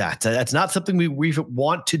doing that. That's not something we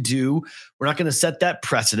want to do. We're not going to set that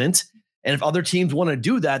precedent. And if other teams want to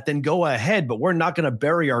do that, then go ahead. But we're not going to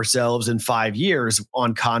bury ourselves in 5 years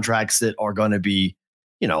on contracts that are going to be,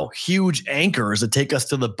 huge anchors that take us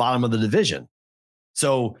to the bottom of the division.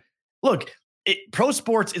 So look, pro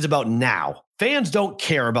sports is about now. Fans don't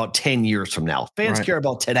care about 10 years from now. Fans care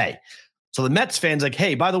about today. So the Mets fans like,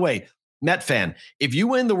 hey, by the way, Met fan, if you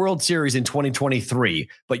win the World Series in 2023,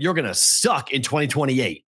 but you're going to suck in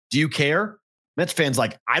 2028, do you care? Mets fans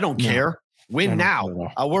like, I don't care. Win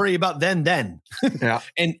now. I'll worry about then. Yeah.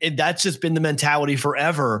 and that's just been the mentality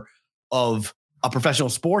forever of a professional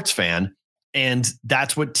sports fan. And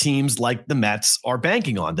that's what teams like the Mets are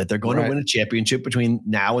banking on, that they're going to win a championship between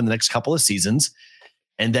now and the next couple of seasons.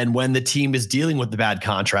 And then when the team is dealing with the bad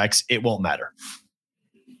contracts, it won't matter.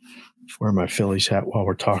 Wear my Phillies hat while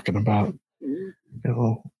we're talking about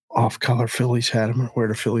off-color Phillies hat. I'm going to wear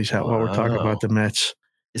the Phillies hat while we're talking about the Mets.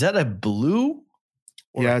 Is that a blue?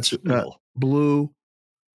 Yeah, it's blue.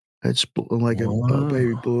 It's like a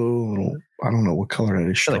baby blue. I don't know what color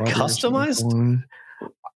that is. Is that customized?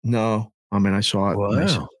 No. I mean, I saw it.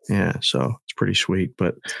 Wow. Yeah, so it's pretty sweet.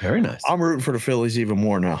 But it's very nice. I'm rooting for the Phillies even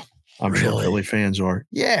more now. I'm sure Philly fans are.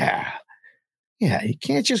 Yeah. Yeah, you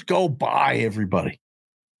can't just go by everybody.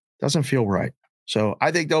 Doesn't feel right. So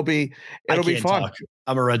I think it'll be fun. Talk.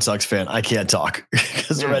 I'm a Red Sox fan. I can't talk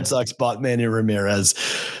because the Red Sox bought Manny Ramirez.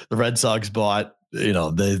 The Red Sox bought,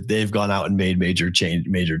 they've gone out and made major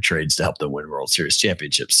trades to help them win World Series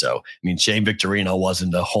championships. So, I mean, Shane Victorino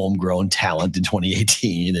wasn't a homegrown talent in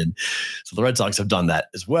 2018. And so the Red Sox have done that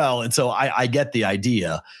as well. And so I get the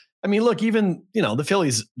idea. I mean, look, even, the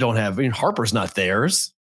Phillies don't have, Harper's not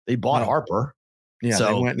theirs. They bought Harper. Yeah, so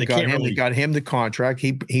they went and got him. They got him the contract.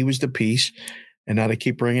 He was the piece. And now they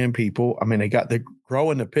keep bringing in people. I mean, they're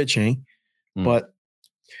growing the pitching, but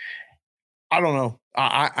I don't know.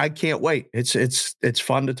 I can't wait. It's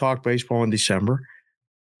fun to talk baseball in December.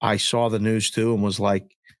 I saw the news too and was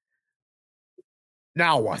like,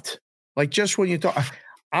 now what? Like just when you talk,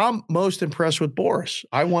 I'm most impressed with Boris.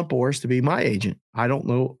 I want Boris to be my agent. I don't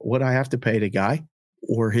know what I have to pay the guy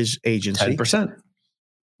or his agency. 10%.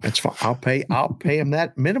 That's fine. I'll pay him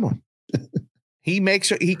that minimum.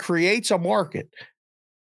 He creates a market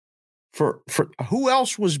for who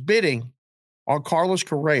else was bidding on Carlos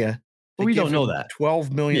Correa. Well, we don't know that.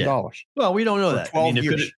 $12 million. Well, we don't know that. 12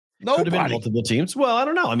 years. Nobody. Could have been multiple teams. Well, I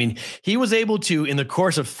don't know. I mean, he was able to, in the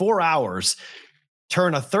course of 4 hours,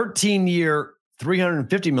 turn a 13-year,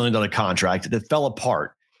 $350 million contract that fell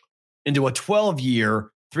apart into a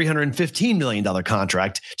 12-year, $315 million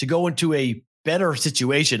contract to go into a better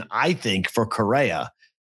situation, I think, for Correa.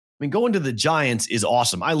 I mean, going to the Giants is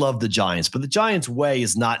awesome. I love the Giants, but the Giants' way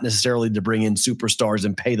is not necessarily to bring in superstars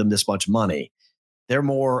and pay them this much money. They're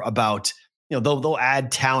more about, they'll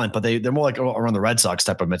add talent, but they're more like around the Red Sox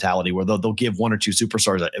type of mentality where they'll give one or two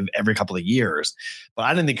superstars every couple of years. But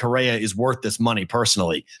I didn't think Correa is worth this money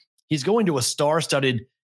personally. He's going to a star-studded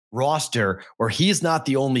roster where he's not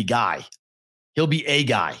the only guy. He'll be a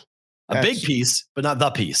guy, big piece, but not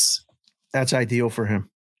the piece. That's ideal for him.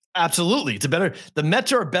 Absolutely. The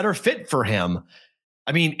Mets are a better fit for him.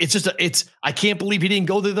 I mean, I can't believe he didn't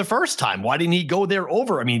go there the first time. Why didn't he go there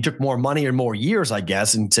over? I mean, he took more money or more years, I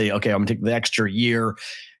guess, and say, okay, I'm going to take the extra year.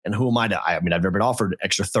 And who am I to, I've never been offered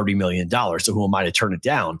extra $30 million. So who am I to turn it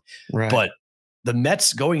down? Right. But the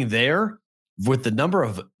Mets going there with the number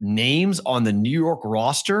of names on the New York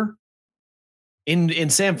roster in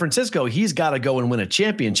San Francisco, he's got to go and win a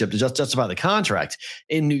championship to justify the contract.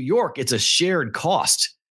 In New York, it's a shared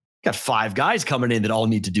cost. Got 5 guys coming in that all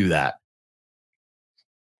need to do that.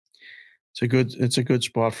 It's a good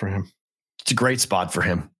spot for him. It's a great spot for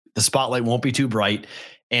him. The spotlight won't be too bright,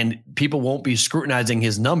 and people won't be scrutinizing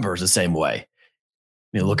his numbers the same way.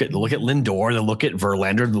 You know, look at Lindor, they'll look at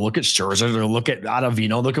Verlander, they'll look at Scherzer, they'll look at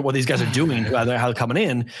Ottavino, look at what these guys are doing, how they're coming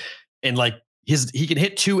in, and like he can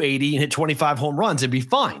hit 280 and hit 25 home runs and be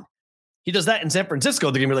fine. He does that in San Francisco,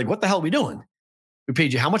 they're gonna be like, "What the hell are we doing? We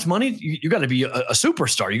paid you how much money? You got to be a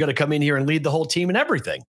superstar. You got to come in here and lead the whole team and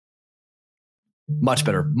everything." Much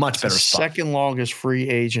better spot. Second longest free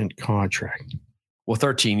agent contract. Well,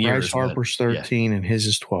 13 years. Bryce Harper's 13 and his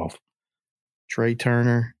is 12. Trey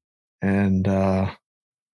Turner and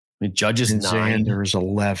Judge is 9. Xander's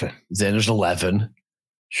 11. Xander's 11.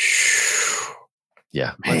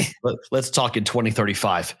 Yeah. Let's talk in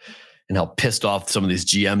 2035 and how pissed off some of these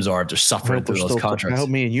GMs are after suffering through those contracts. I hope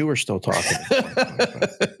me and you are still talking.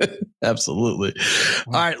 Absolutely.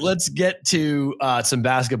 All right, let's get to some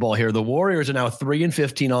basketball here. The Warriors are now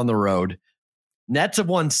 3-15 on the road. Nets have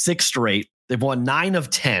won 6 straight. They've won 9 of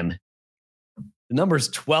 10. The number is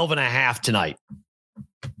 12.5 tonight.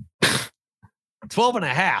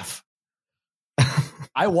 12.5.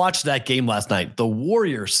 I watched that game last night. The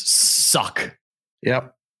Warriors suck.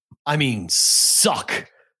 Yep. I mean, suck.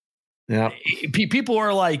 Yeah. People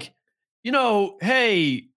are like,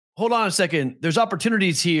 hey, hold on a second. There's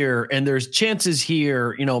opportunities here and there's chances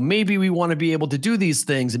here. Maybe we want to be able to do these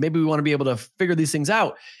things and maybe we want to be able to figure these things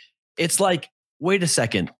out. It's like, wait a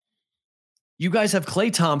second. You guys have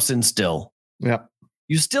Klay Thompson still. Yeah.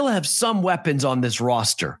 You still have some weapons on this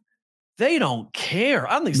roster. They don't care.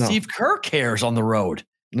 I don't think Steve Kerr cares on the road.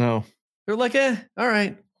 No. They're like, all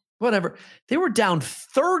right, whatever. They were down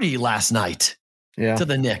 30 last night to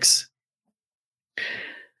the Knicks.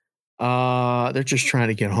 They're just trying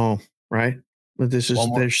to get home, right? But they're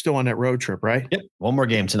still on that road trip, right? Yep. One more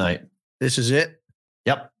game tonight. This is it?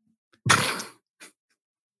 Yep.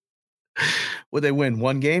 Would they win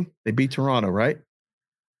 1 game? They beat Toronto, right?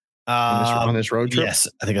 On this road trip? Yes,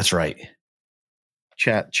 I think that's right.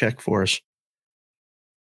 Chat, check for us.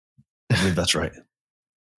 I believe that's right.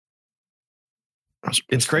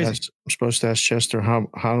 It's crazy. I'm supposed to ask Chester, how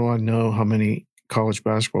do I know how many college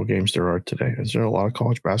basketball games there are today? Is there a lot of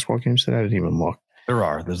college basketball games today? I didn't even look. There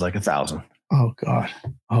are. There's like 1,000. Oh, God.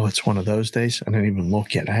 Oh, it's one of those days? I didn't even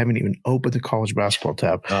look yet. I haven't even opened the college basketball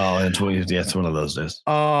tab. Oh, it's one of those days.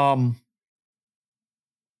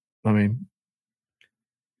 I mean,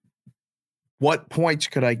 what points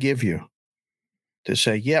could I give you to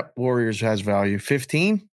say, yep, Warriors has value?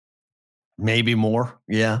 15? Maybe more.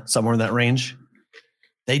 Yeah, somewhere in that range.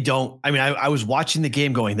 They don't. I mean, I was watching the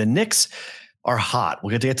game going, the Knicks are hot.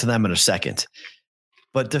 We'll get to them in a second.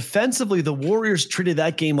 But defensively, the Warriors treated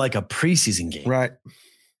that game like a preseason game. Right.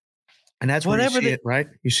 And that's where you see it, right?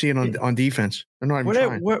 You see it on defense. They're not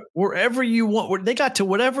even trying. Wherever you want. They got to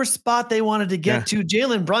whatever spot they wanted to get to.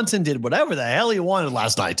 Jalen Brunson did whatever the hell he wanted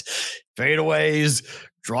last night. Fadeaways,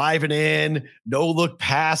 driving in, no-look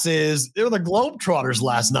passes. They were the Globetrotters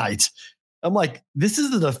last night. I'm like, this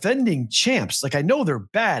is the defending champs. Like, I know they're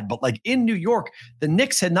bad, but like in New York, the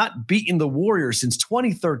Knicks had not beaten the Warriors since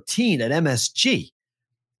 2013 at MSG.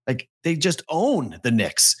 Like, they just own the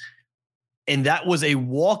Knicks. And that was a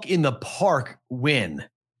walk in the park win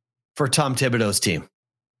for Tom Thibodeau's team.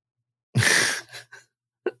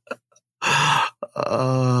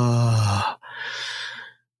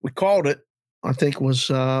 We called it. I think it was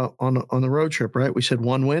on the road trip, right? We said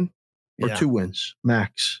 1 win or 2 wins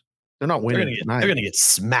max. They're not winning tonight. They're going to get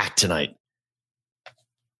smacked tonight.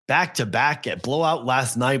 Back-to-back at blowout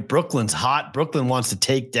last night. Brooklyn's hot. Brooklyn wants to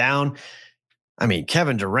take down. I mean,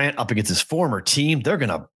 Kevin Durant up against his former team.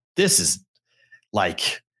 This is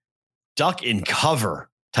like duck and cover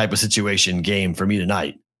type of situation game for me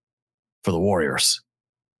tonight for the Warriors.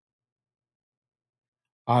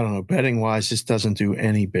 I don't know. Betting wise, this doesn't do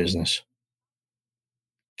any business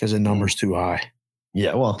because the number's too high.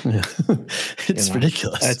 Yeah, well, it's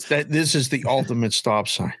ridiculous. This is the ultimate stop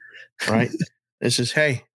sign, right? This is,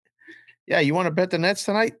 hey, yeah, you want to bet the Nets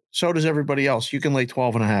tonight? So does everybody else. You can lay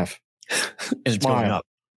 12.5. And it's going up.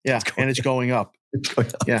 Yeah, it's going up.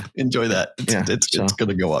 Yeah. Enjoy that. It's going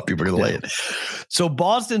to go up. People are going to lay it. So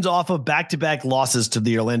Boston's off of back-to-back losses to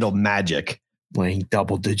the Orlando Magic. laying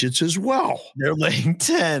double digits as well. They're laying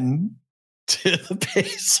 10 to the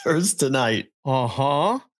Pacers tonight.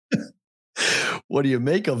 Uh-huh. What do you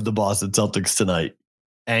make of the Boston Celtics tonight?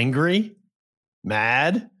 Angry?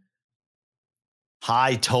 Mad?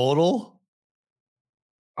 High total?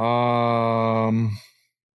 What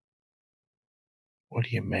do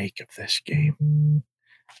you make of this game?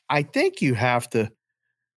 I think you have to.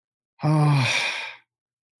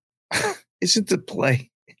 Isn't the play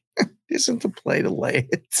to lay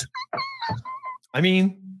it? I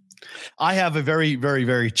mean, I have a very, very,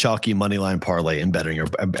 very chalky money line parlay and better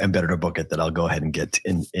to book it that I'll go ahead and get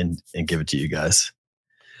and give it to you guys.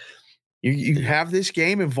 You have this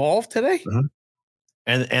game involved today? Mm-hmm.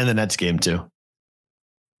 And the Nets game too.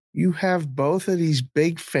 You have both of these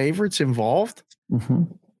big favorites involved? Mm-hmm.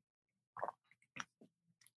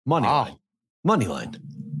 Money line.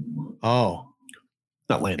 Oh.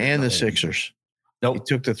 Not laying. And the Sixers. Nope. You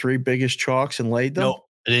took the three biggest chalks and laid them? Nope.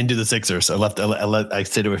 I didn't do the Sixers. I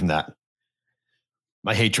stayed away from that.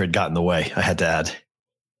 My hatred got in the way. I had to add.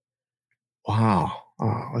 Wow.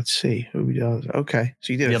 Oh, let's see who does. Okay.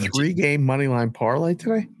 So you did a 3-game money line parlay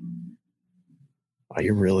today? Oh,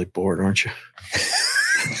 you're really bored, aren't you?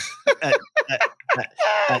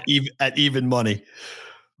 at even money.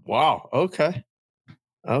 Wow. Okay.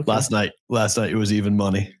 Last night it was even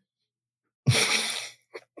money.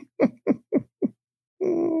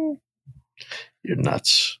 You're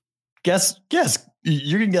nuts. Guess.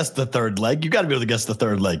 You can guess the third leg. You got to be able to guess the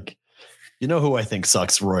third leg. You know who I think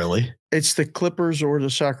sucks royally? It's the Clippers or the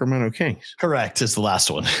Sacramento Kings. Correct. It's the last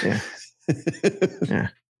one. Yeah. Yeah.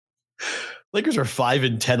 Lakers are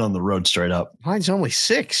 5-10 on the road straight up. Mine's only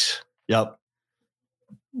 6. Yep.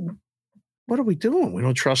 What are we doing? We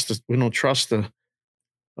don't trust the.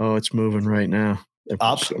 Oh, it's moving right now.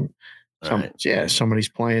 Up. Right. Yeah, somebody's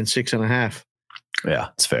playing 6.5. Yeah,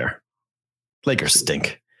 it's fair. Lakers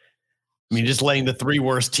stink. I mean, just laying the 3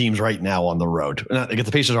 worst teams right now on the road. The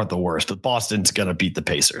Pacers aren't the worst, but Boston's going to beat the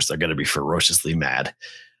Pacers. They're going to be ferociously mad.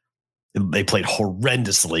 They played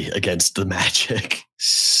horrendously against the Magic.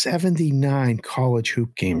 79 college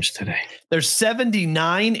hoop games today. There's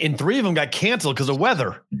 79, and 3 of them got canceled because of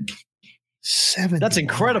weather. 79. That's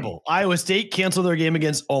incredible. Iowa State canceled their game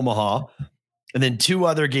against Omaha, and then 2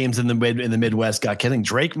 other games in the Midwest got canceled.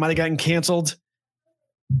 Drake might have gotten canceled.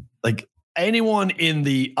 Like anyone in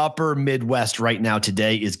the upper Midwest right now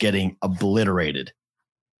today is getting obliterated.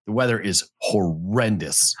 The weather is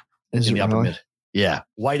horrendous in the upper mid. Yeah.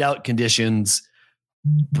 Whiteout conditions,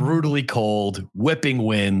 brutally cold, whipping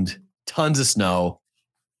wind, tons of snow.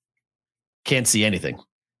 Can't see anything.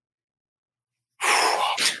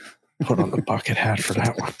 Put on the bucket hat for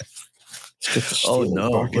that one. Oh,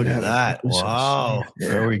 no. Look at that. Wow. Yeah.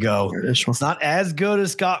 There we go. It's not as good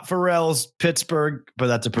as Scott Farrell's Pittsburgh, but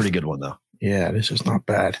that's a pretty good one, though. Yeah, this is not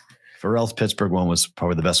bad. Farrell's Pittsburgh one was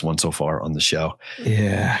probably the best one so far on the show.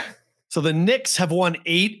 Yeah. So the Knicks have won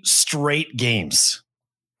 8 straight games.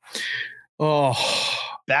 Oh,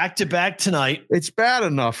 back-to-back tonight. It's bad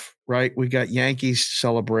enough, right? We got Yankees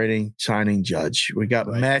celebrating signing Judge. We got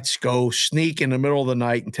Mets go sneak in the middle of the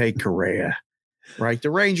night and take Correa, right? The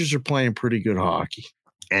Rangers are playing pretty good hockey.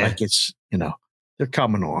 Like it's, they're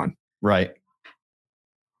coming on. Right.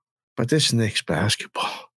 But this Knicks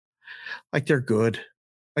basketball, like they're good.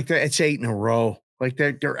 Like it's 8 in a row. Like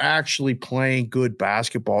they're actually playing good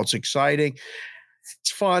basketball. It's exciting.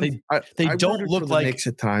 It's fun. They don't look like Knicks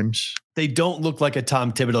at times. They don't look like a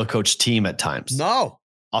Tom Thibodeau coach team at times. No.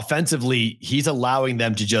 Offensively, he's allowing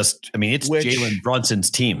them to it's Jalen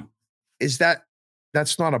Brunson's team.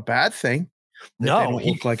 That's not a bad thing? No. They don't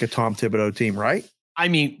look like a Tom Thibodeau team, right? I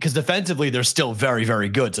mean, because defensively, they're still very, very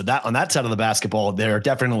good. So that on that side of the basketball, they're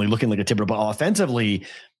definitely looking like a Thibodeau. But offensively,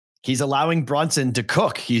 he's allowing Brunson to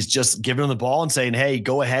cook. He's just giving him the ball and saying, hey,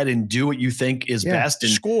 go ahead and do what you think is best.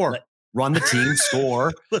 And score. Run the team,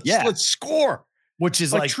 score. Let's score. Which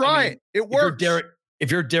is try it. It works.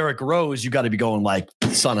 If you're Derrick Rose, you got to be going like,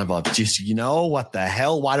 son of a, just, what the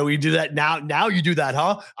hell? Why do we do that now? Now you do that,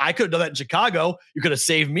 huh? I could have done that in Chicago. You could have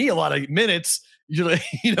saved me a lot of minutes. A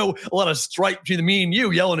lot of strife between me and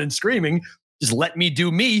you, yelling and screaming. Just let me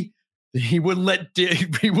do me. He wouldn't let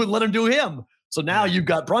him do him. So now you've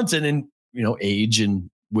got Brunson and age and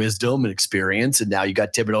wisdom and experience, and now you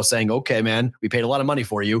got Thibodeau saying, "Okay, man, we paid a lot of money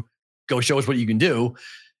for you. Go show us what you can do."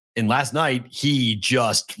 And last night he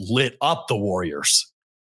just lit up the Warriors.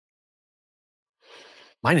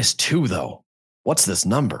 -2 though. What's this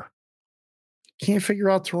number? Can't figure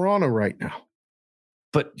out Toronto right now.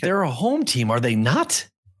 But they're a home team, are they not?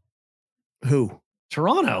 Who?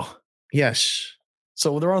 Toronto. Yes.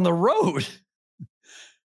 So they're on the road.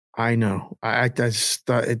 I know.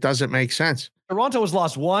 It doesn't make sense. Toronto has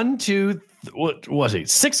lost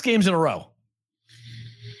 6 games in a row.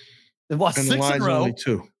 They've lost And 6 in a row. Only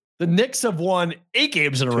 2. The Knicks have won 8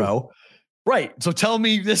 games in a row. Right. So tell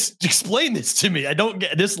me this, explain this to me. I don't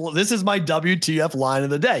get this. This is my WTF line of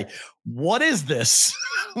the day. What is this?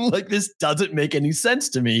 Like, this doesn't make any sense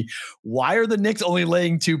to me. Why are the Knicks only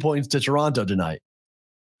laying 2 points to Toronto tonight?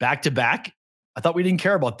 Back to back? I thought we didn't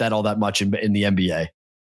care about that all that much in the NBA.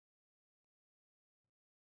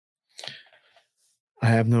 I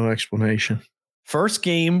have no explanation. First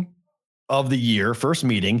game of the year, first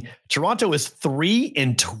meeting, Toronto is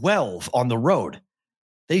 3-12 on the road.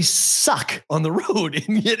 They suck on the road,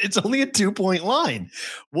 and yet it's only a 2-point line.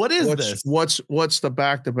 What is this? What's the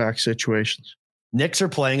back-to-back situations? Knicks are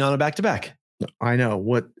playing on a back-to-back. I know.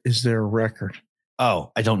 What is their record?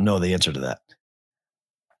 Oh, I don't know the answer to that.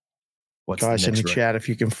 What's guys in the chat, if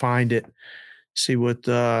you can find it, see what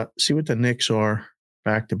the Knicks are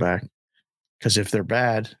back-to-back. Because if they're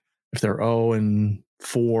bad, if they're 0-4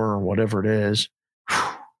 or whatever it is,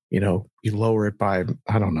 you lower it by,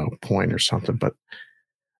 I don't know, a point or something. But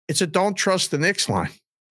it's a don't trust the Knicks line.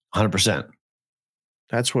 100%.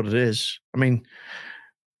 That's what it is. I mean,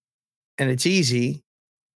 and it's easy.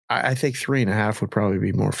 I think 3.5 would probably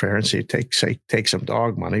be more fair and take some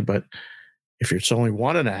dog money. But if it's only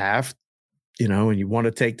 1.5, and you want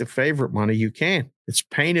to take the favorite money, you can. It's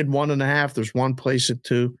painted 1.5. There's one place at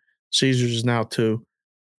 2. Caesars is now 2.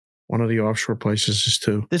 One of the offshore places is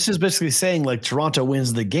 2. This is basically saying like Toronto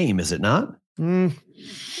wins the game, is it not?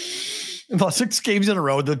 About 6 games in a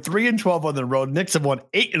row. They're 3-12 on the road. Knicks have won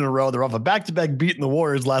 8 in a row. They're off a back-to-back beating the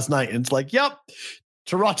Warriors last night. And it's like, yep,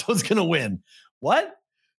 Toronto's going to win. What?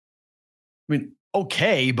 I mean,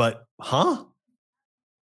 okay, but huh?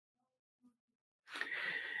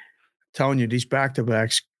 Telling you, these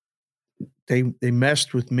back-to-backs, they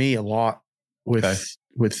messed with me a lot with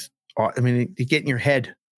you get in your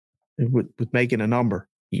head with making a number.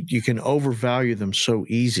 You can overvalue them so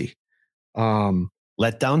easy.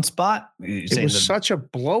 Letdown spot? It was such a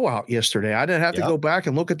blowout yesterday. I didn't have to go back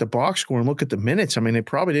and look at the box score and look at the minutes. I mean, they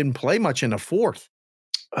probably didn't play much in the fourth.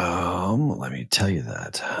 Let me tell you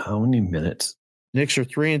that. How many minutes? Knicks are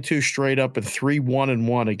 3-2 straight up and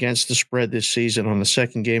 3-1-1 against the spread this season on the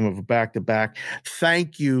second game of a back-to-back.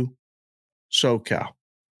 Thank you, SoCal.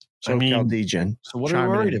 DGen. So what are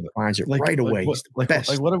we worried about? Finds it right away.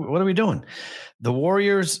 What are we doing? The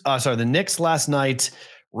Warriors, the Knicks last night,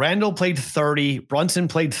 Randall played 30. Brunson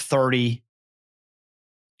played 30.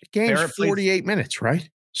 The game's 48 minutes, right?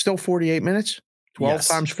 Still 48 minutes? 12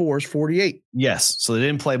 times 4 is 48. Yes. So they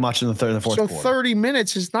didn't play much in the third and the fourth quarter. 30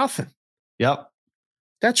 minutes is nothing. Yep.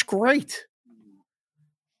 That's great.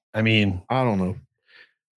 I mean, I don't know.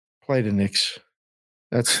 Play the Knicks.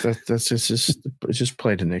 That's just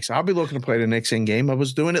play the Knicks. I'll be looking to play the Knicks in game. I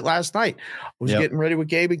was doing it last night. I was getting ready with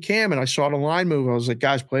Gabe and Cam, and I saw the line move. I was like,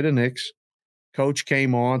 guys, play the Knicks. Coach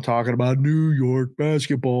came on talking about New York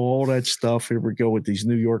basketball, all that stuff. Here we go with these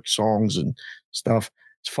New York songs and stuff.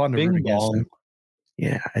 It's fun to root against them.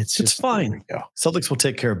 Yeah, it's fine. Celtics will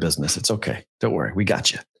take care of business. It's okay. Don't worry. We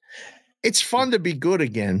got you. It's fun to be good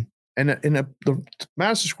again. And the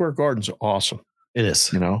Madison Square Garden's awesome. It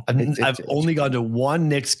is. I've only gone to one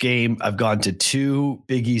Knicks game. I've gone to 2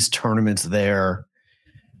 Big East tournaments there.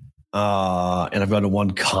 And I've gone to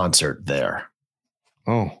one concert there.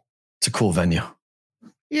 Oh. It's a cool venue.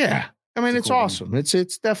 Yeah. I mean, it's cool awesome. Venue.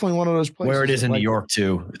 It's definitely one of those places. Where it is in New York,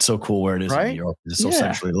 too. It's so cool where it is in New York. It's so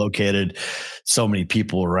centrally located. So many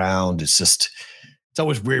people around. It's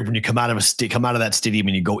always weird when you come out of that stadium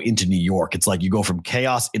and you go into New York. It's like you go from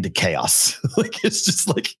chaos into chaos. Like, it's just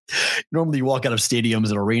like normally you walk out of stadiums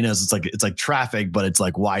and arenas. It's like traffic, but it's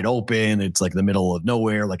like wide open. It's like the middle of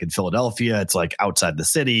nowhere. Like in Philadelphia, it's like outside the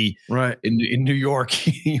city. Right. In New York,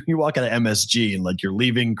 you walk out of MSG and like you're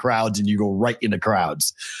leaving crowds and you go right into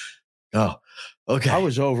crowds. Oh, okay. I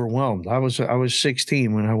was overwhelmed. I was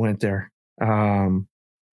 16 when I went there.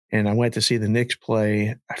 And I went to see the Knicks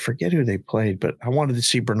play. I forget who they played, but I wanted to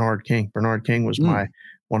see Bernard King. Bernard King was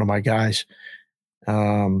one of my guys.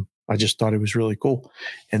 I just thought it was really cool.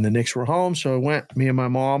 And the Knicks were home, so I went, me and my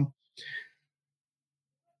mom.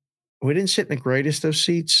 We didn't sit in the greatest of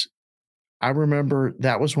seats. I remember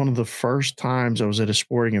that was one of the first times I was at a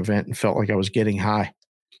sporting event and felt like I was getting high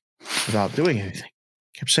without doing anything.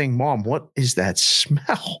 I kept saying, Mom, what is that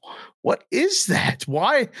smell? What is that?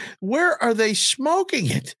 Why? Where are they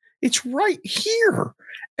smoking it? It's right here,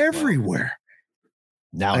 everywhere.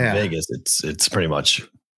 Now in Vegas, it's pretty much.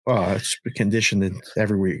 It's conditioned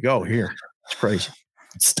everywhere you go here. It's crazy.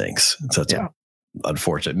 It stinks.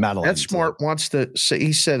 unfortunate. Madeline. That Smart wants to say,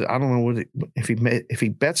 he said, I don't know if he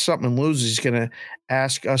bets something and loses, he's going to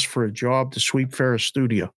ask us for a job to sweep Ferris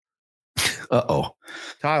Studio. Uh-oh.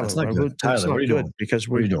 Tyler, that's not good. Tyler, That's not good because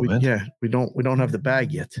we don't have the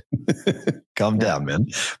bag yet. Calm down, man.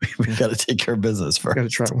 We got to take care of business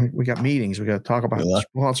first. We got meetings. We got to talk about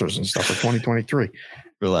sponsors and stuff for 2023.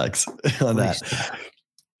 Relax on that.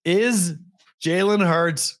 Is Jalen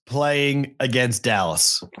Hurts playing against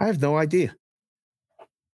Dallas? I have no idea.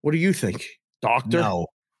 What do you think, Doctor?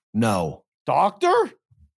 No. Doctor?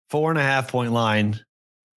 4.5 point line.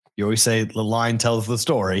 You always say the line tells the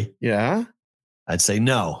story. Yeah. I'd say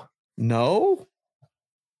no. No?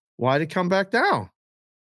 Why'd it come back down?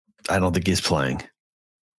 I don't think he's playing.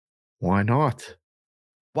 Why not?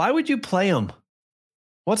 Why would you play him?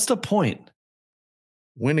 What's the point?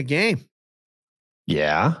 Win a game.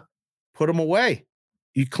 Yeah. Put him away.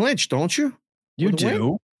 You clinch, don't you? You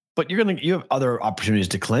do. But you have other opportunities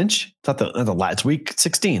to clinch. It's week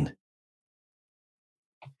 16.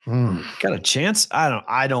 Got a chance?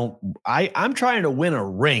 I'm trying to win a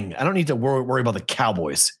ring. I don't need to worry about the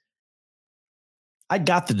Cowboys. I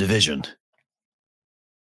got the division.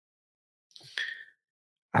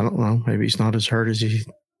 I don't know. Maybe he's not as hurt as he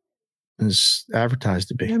is advertised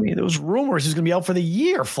to be. I mean, there was rumors he's going to be out for the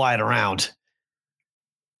year flying around.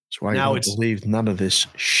 That's why I don't believe none of this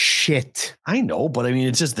shit. I know, but I mean,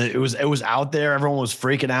 it's just that it was out there. Everyone was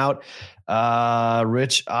freaking out.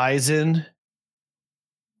 Rich Eisen.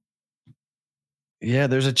 Yeah,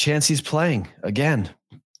 there's a chance he's playing again.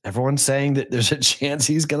 Everyone's saying that there's a chance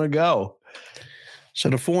he's going to go. So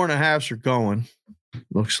the 4.5s are going.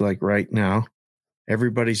 Looks like right now.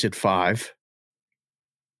 Everybody's at 5.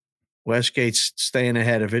 Westgate's staying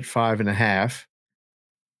ahead of it, 5.5.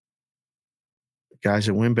 Guys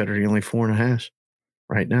that win better are only 4.5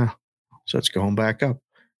 right now. So it's going back up.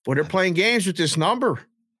 But they're playing games with this number.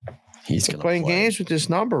 He's playing games with this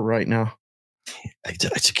number right now. I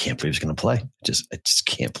just can't believe he's going to play. I just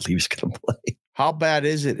can't believe he's going to play. How bad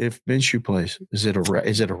is it if Minshew plays? Is it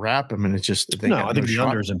a wrap? I mean, it's just I think the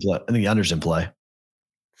under's in play. I think the under's in play.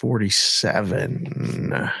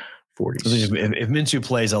 47. 40. If Minshew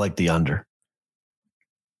plays, I like the under.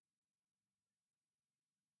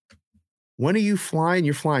 When are you flying?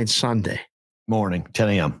 You're flying Sunday morning, 10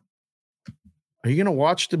 a.m. Are you going to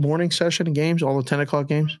watch the morning session of games, all the 10 o'clock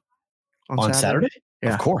games on Saturday?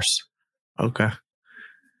 Yeah. Of course. Okay.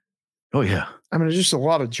 Oh, yeah. I mean, there's just a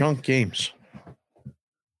lot of junk games.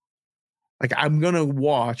 Like, I'm going to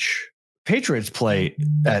watch. Patriots play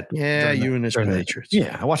at. Yeah, you and this Patriots.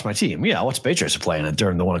 Yeah, I watch my team. Yeah, I watch Patriots playing it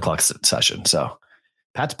during the 1 o'clock session. So,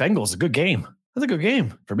 Pats Bengals is a good game. That's a good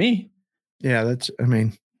game for me. Yeah, they're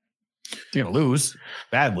going to lose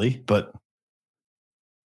badly, but.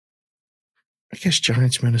 I guess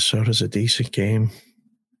Giants Minnesota's a decent game.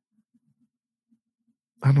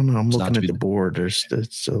 I don't know. I'm looking at the board.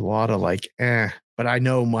 It's a lot of but I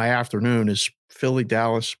know my afternoon is Philly,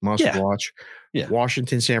 Dallas, must watch. Yeah.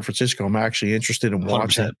 Washington, San Francisco. I'm actually interested in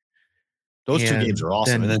watching. 100%. Those two games are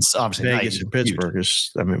awesome. And then obviously Vegas and Pittsburgh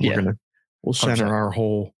is, we'll center 100%. Our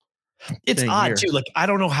whole. It's odd here. Too. Like, I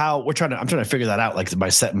don't know how I'm trying to figure that out. Like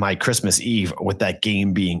my Christmas Eve with that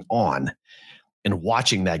game being on and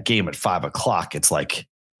watching that game at 5 o'clock. It's like,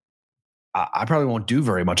 I probably won't do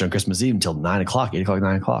very much on Christmas Eve until 9 o'clock, 8 o'clock,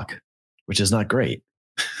 9 o'clock, which is not great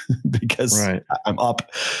because I'm up.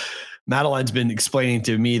 Madeline's been explaining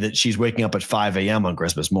to me that she's waking up at 5 a.m. on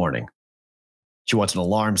Christmas morning. She wants an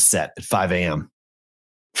alarm set at 5 a.m.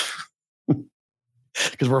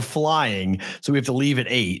 because we're flying. So we have to leave at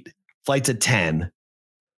 8. Flight's at 10.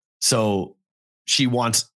 So she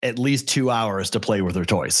wants at least 2 hours to play with her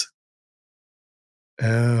toys.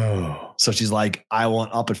 Oh, so she's like, I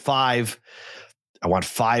want up at 5. I want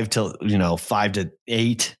 5 to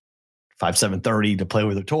 8, 7:30 to play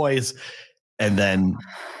with her toys. And then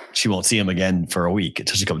she won't see him again for a week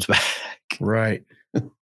until she comes back. Right.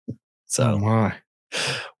 So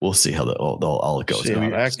we'll see how all it goes. See how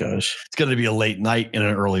that goes. It's going to be a late night and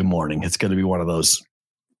an early morning. It's going to be one of those,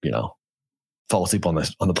 fall asleep on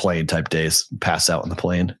the plane type days, pass out on the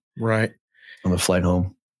plane. Right. On the flight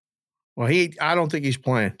home. Well, I don't think he's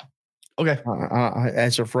playing. Okay.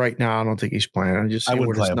 As of right now, I don't think he's playing. I just see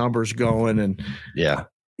where his numbers going, and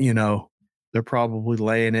they're probably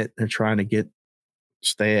laying it. They're trying to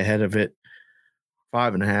stay ahead of it.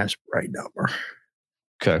 5.5 right number.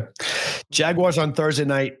 Okay. Jaguars on Thursday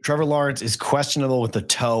night. Trevor Lawrence is questionable with the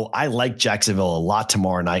toe. I like Jacksonville a lot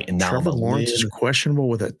tomorrow night. And now Trevor Lawrence is questionable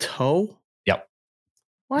with a toe? Yep.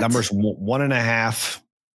 What? Numbers 1.5.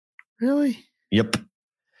 Really? Yep.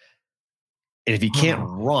 And if he can't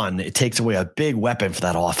run, it takes away a big weapon for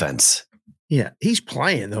that offense. Yeah, he's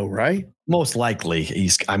playing though, right? Most likely.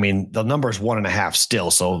 The number is 1.5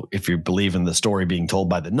 still. So if you believe in the story being told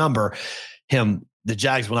by the number, the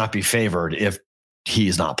Jags will not be favored if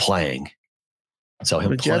he's not playing. So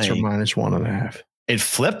the Jets are minus 1.5. It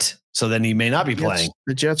flipped, so then he may not be playing.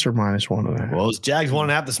 The Jets are minus 1.5. Well, it was Jags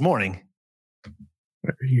 1.5 this morning.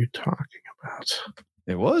 What are you talking about?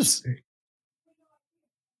 It was.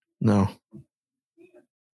 No.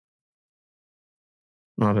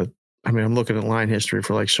 I'm looking at line history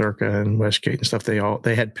for like Circa and Westgate and stuff.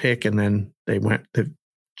 They had pick and then they went.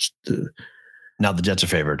 Now the Jets are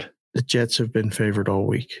favored. The Jets have been favored all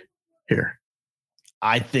week here.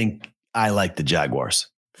 I think I like the Jaguars.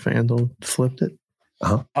 FanDuel flipped it.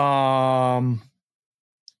 Uh-huh.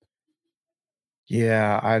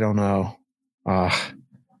 Yeah, I don't know. I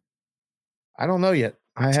don't know yet.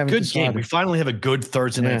 I haven't good decided. Game. We finally have a good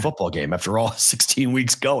Thursday night football game after all 16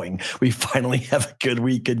 weeks going. We finally have a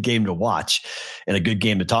good game to watch and a good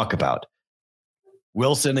game to talk about.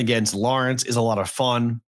 Wilson against Lawrence is a lot of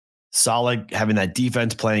fun. Solid having that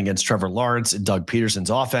defense playing against Trevor Lawrence and Doug Peterson's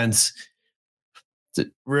offense. It's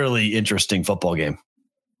a really interesting football game.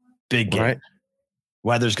 Big game. Right.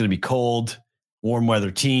 Weather's going to be cold, warm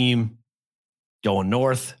weather team going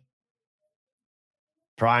north.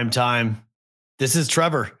 Prime time. This is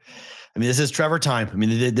Trevor. This is Trevor time.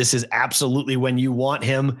 This is absolutely when you want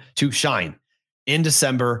him to shine. In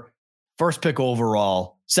December, first pick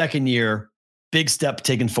overall, second year, big step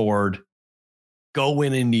taken forward. Go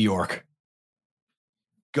win in New York.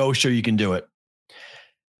 Go show you can do it.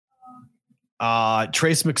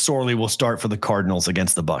 Trace McSorley will start for the Cardinals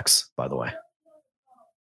against the Bucs, by the way.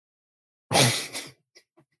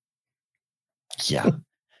 Yeah.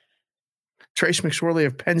 Trace McSorley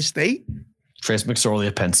of Penn State? Trace McSorley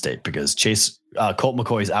of Penn State because Colt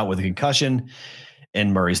McCoy is out with a concussion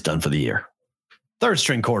and Murray's done for the year. Third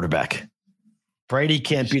string quarterback. Brady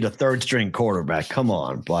can't beat a third string quarterback. Come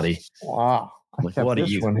on, buddy. Wow. What are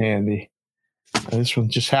you? One handy. This one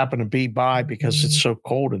just happened to be by because it's so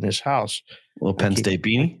cold in this house. Little Penn State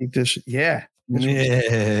beanie. Yeah.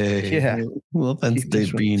 Little Penn State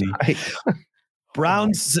beanie.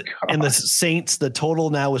 Browns and the Saints, the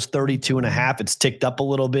total now is 32.5. It's ticked up a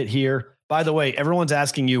little bit here. By the way, everyone's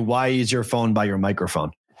asking you, why is your phone by your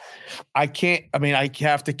microphone? I can't. I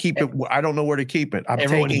have to keep it. I don't know where to keep it.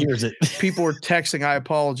 Everyone hears it. People are texting. I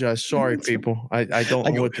apologize. Sorry, people. I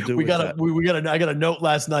don't know what to do. I got a note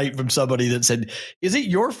last night from somebody that said, "Is it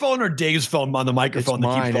your phone or Dave's phone on the microphone?" It's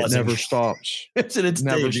mine. It never stops. It's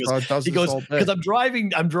never Dave. Stops. He goes, because I'm driving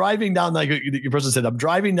down. Like your person said, I'm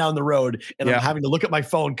driving down the road and I'm having to look at my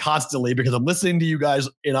phone constantly because I'm listening to you guys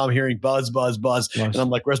and I'm hearing buzz, buzz, buzz, and I'm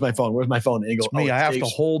like, "Where's my phone? Where's my phone?" And he goes, "It's me. I have to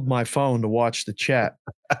hold my phone to watch the chat."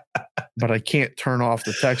 But I can't turn off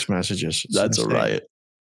the text messages. That's a riot.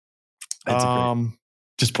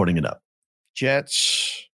 Just putting it up.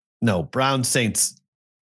 Jets. No, Browns Saints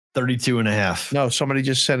 32.5. No, somebody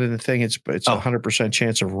just said in the thing it's 100%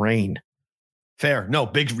 chance of rain. Fair. No,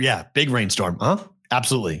 big rainstorm. Huh?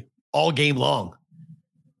 Absolutely. All game long.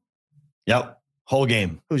 Yep. Whole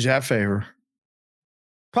game. Who's that favor?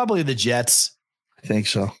 Probably the Jets. I think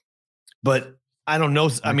so. But I don't know.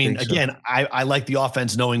 I like the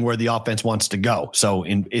offense knowing where the offense wants to go. So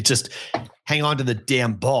it's just hang on to the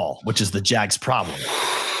damn ball, which is the Jags' problem.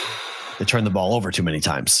 They turn the ball over too many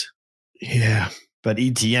times. Yeah. But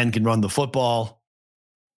ETN can run the football.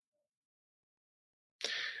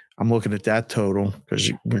 I'm looking at that total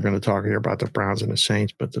because we're going to talk here about the Browns and the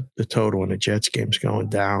Saints, but the total in the Jets game's going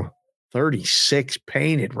down. 36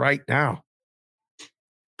 painted right now.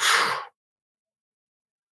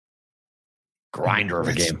 Grinder of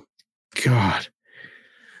a game. God.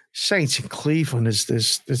 Saints in Cleveland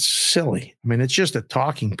it's silly. It's just a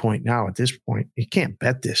talking point now at this point. You can't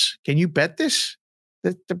bet this. Can you bet this?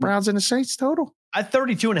 The Browns and the Saints total? At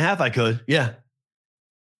 32.5, I could. Yeah.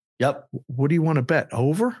 Yep. What do you want to bet?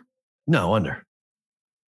 Over? No, under.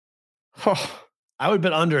 Oh. I would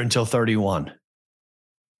bet under until 31.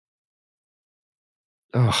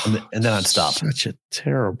 Oh, and then I'd stop. Such a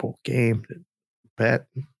terrible game to bet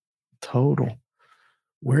total.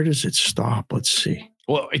 Where does it stop? Let's see.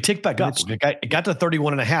 Well, it ticked back up. It got to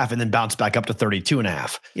 31.5 and then bounced back up to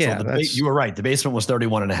 32.5. Yeah. So you were right. The basement was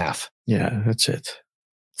 31.5. Yeah, that's it.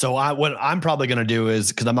 So what I'm probably going to do is,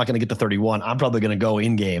 because I'm not going to get to 31, I'm probably going to go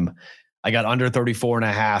in game. I got under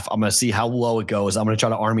 34.5. I'm going to see how low it goes. I'm going to try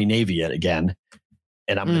to Army Navy it again.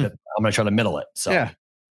 And I'm going to try to middle it. So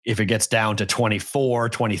if it gets down to 24,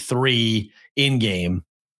 23 in game,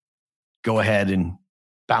 go ahead and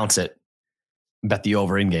bounce it. Bet the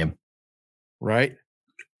over in game. Right.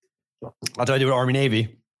 I'll try to do it Army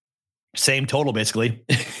Navy. Same total, basically.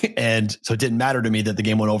 And so it didn't matter to me that the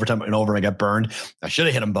game went overtime and over and I got burned. I should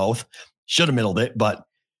have hit them both. Should have middled it, but,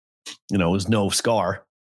 it was no scar.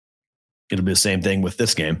 It'll be the same thing with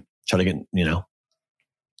this game. Try to get,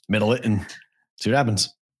 middle it and see what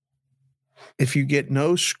happens. If you get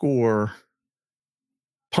no score,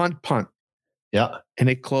 punt, yeah, and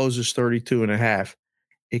it closes 32.5,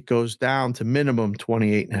 it goes down to minimum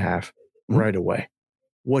 28.5 right away.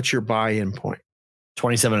 What's your buy-in point?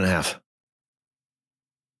 27.5.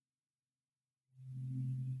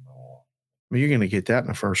 Well, you're going to get that in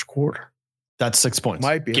the first quarter. That's 6 points.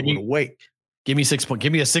 Might be able to wait. Give me 6 points.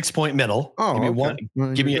 Give me a 6 point middle. Oh, give me okay. one.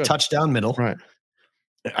 Well, give me a touchdown middle. Right.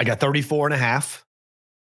 I got 34.5.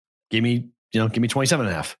 Give me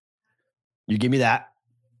 27.5. You give me that.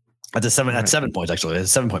 That's a 7. That's 7 points actually. It's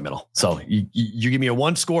a 7 point middle. So you give me a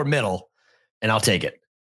 1 score middle, and I'll take it.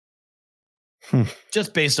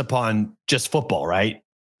 Just based upon just football, right?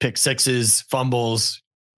 Pick sixes, fumbles,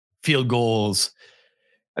 field goals.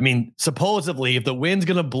 I mean, supposedly, if the wind's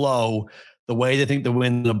going to blow the way they think the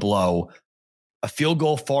wind's going to blow, a field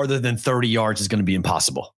goal farther than 30 yards is going to be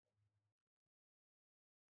impossible.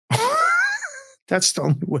 That's the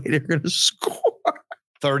only way they're going to score.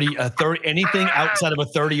 30, anything outside of a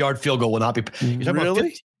 30-yard field goal will not be. You're talking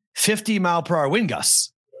about 50 mile per hour wind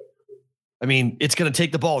gusts. I mean, it's going to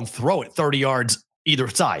take the ball and throw it 30 yards either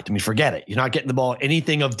side. I mean, forget it. You're not getting the ball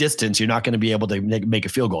anything of distance. You're not going to be able to make a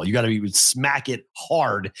field goal. You got to smack it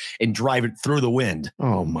hard and drive it through the wind.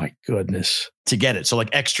 Oh my goodness. To get it. So like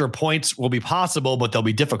extra points will be possible, but they'll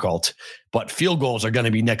be difficult. But field goals are going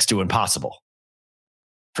to be next to impossible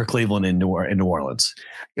for Cleveland and New Orleans.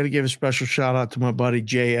 Got to give a special shout out to my buddy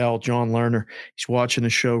JL, John Lerner. He's watching the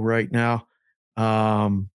show right now.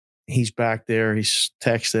 He's back there. He's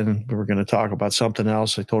texting. We're going to talk about something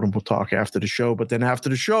else. I told him we'll talk after the show. But then after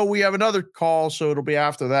the show, we have another call. So it'll be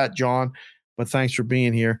after that, John. But thanks for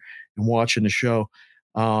being here and watching the show.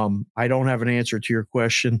 I don't have an answer to your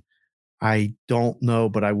question. I don't know,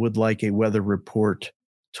 but I would like a weather report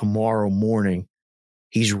tomorrow morning.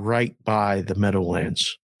 He's right by the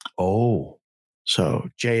Meadowlands. Oh. So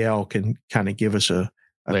JL can kind of give us a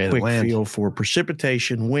quick feel for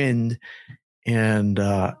precipitation, wind, and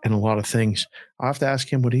a lot of things. I'll have to ask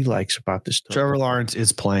him what he likes about this stuff. Trevor Lawrence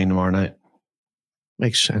is playing tomorrow night.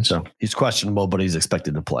 Makes sense. So he's questionable, but he's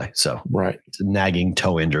expected to play. So right. It's a nagging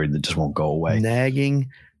toe injury that just won't go away. Nagging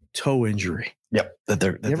toe injury. Yep.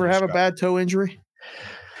 You ever have a bad toe injury?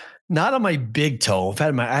 Not on my big toe.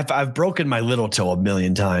 I've broken my little toe a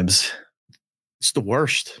million times. It's the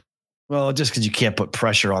worst. Well, just because you can't put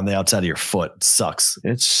pressure on the outside of your foot sucks.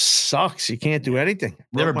 It sucks. You can't do anything.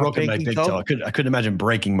 Never broken my big toe. I couldn't imagine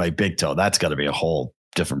breaking my big toe. That's got to be a whole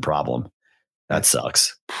different problem. That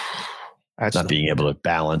sucks. That's not being able to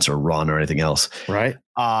balance or run or anything else. Right.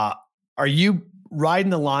 Are you riding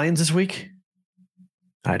the Lions this week?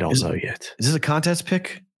 I don't know yet. Is this a contest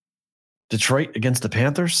pick? Detroit against the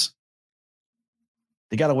Panthers?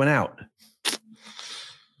 They got to win out.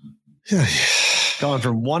 Going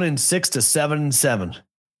from 1-6 to 7-7.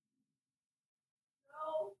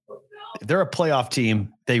 If they're a playoff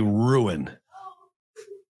team, they ruin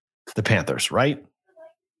the Panthers, right?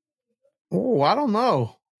 Oh, I don't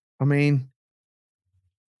know. I mean,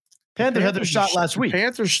 Panthers had their shot last week.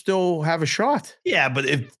 Panthers still have a shot. Yeah, but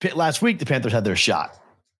last week the Panthers had their shot.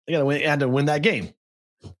 They had to win that game.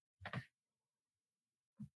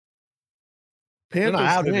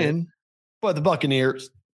 Panthers win, but the Buccaneers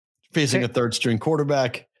facing a third-string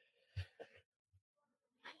quarterback.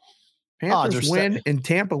 Panthers win and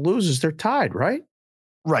Tampa loses. They're tied, right?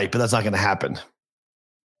 Right, but that's not going to happen.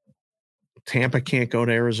 Tampa can't go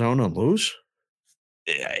to Arizona and lose?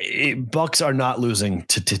 Bucks are not losing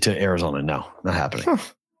to Arizona. No, not happening. Huh.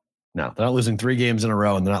 No, they're not losing 3 games in a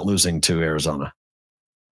row, and they're not losing to Arizona.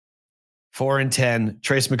 4-10.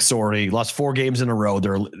 Trace McSorley lost 4 games in a row.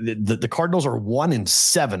 The Cardinals are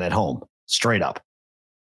 1-7 at home, straight up.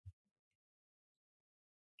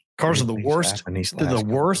 Cardinals are the worst. They're the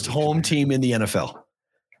worst home team in the NFL.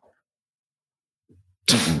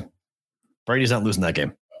 Brady's not losing that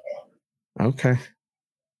game. Okay.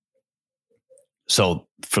 So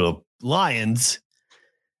for the Lions,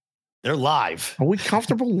 they're live. Are we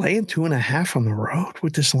comfortable laying 2.5 on the road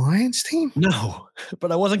with this Lions team? No,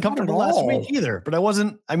 but I wasn't comfortable last week either. But I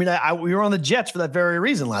wasn't. I mean, we were on the Jets for that very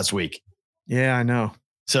reason last week. Yeah, I know.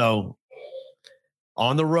 So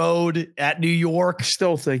on the road at New York, I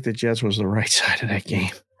still think the Jets was the right side of that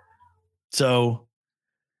game. So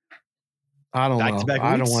I don't know.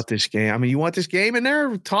 I don't want this game. I mean, you want this game in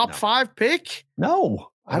there? Top 5 pick? No.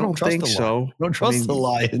 I don't think so. I don't trust the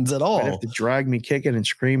Lions at all. I'd have to drag me kicking and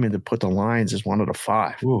screaming to put the Lions as one of the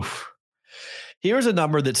 5. Oof. Here's a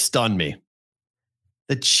number that stunned me.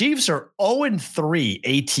 The Chiefs are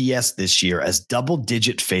 0-3 ATS this year as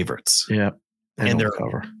double-digit favorites. Yeah. And they're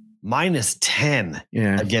cover. minus 10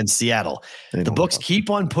 against Seattle. The books keep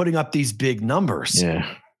on putting up these big numbers.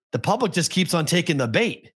 Yeah. The public just keeps on taking the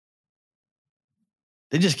bait.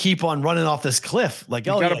 They just keep on running off this cliff. Like,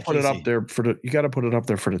 you got to put it up there you got to put it up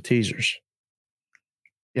there for the teasers.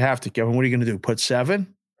 You have to give them. What are you going to do? Put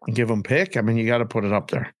 7 and give them pick? I mean, you got to put it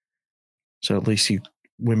up there. So at least you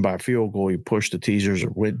win by a field goal. You push the teasers or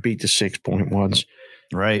beat the 6-point ones.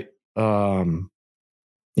 Right. So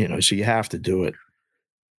you have to do it.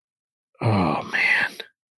 Oh, man.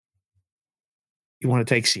 You want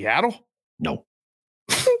to take Seattle? No.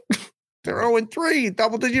 They're 0-3,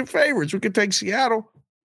 double-digit favorites. We could take Seattle.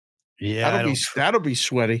 Yeah, that'll be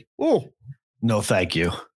sweaty. Oh, no, thank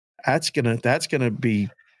you. That's gonna be.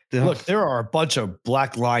 Look, there are a bunch of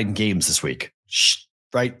black line games this week.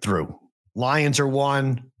 Right through. Lions are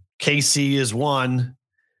 1. KC is 1.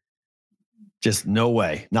 Just no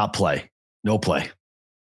way. Not play. No play.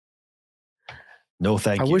 No,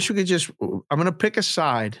 thank you. I wish we could I'm going to pick a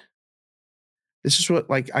side. This is what,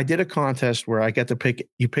 I did a contest where I get to pick,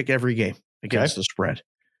 you pick every game against the spread.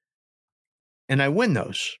 And I win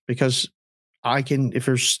those because I can, if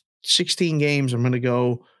there's 16 games, I'm going to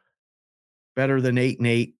go better than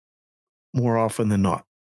 8-8 more often than not.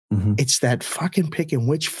 Mm-hmm. It's that fucking picking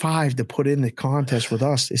which 5 to put in the contest with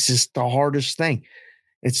us. It's just the hardest thing.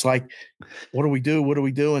 It's like, what do we do? What do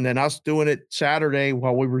we do? And then us doing it Saturday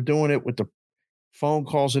while we were doing it with the phone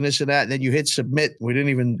calls and this and that. And then you hit submit. We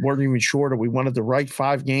weren't even sure that we wanted to write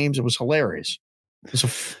 5 games. It was hilarious. It was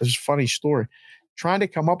a funny story. Trying to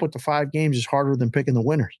come up with the 5 games is harder than picking the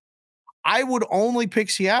winners. I would only pick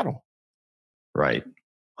Seattle. Right.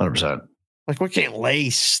 100%. We can't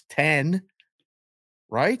lay 10,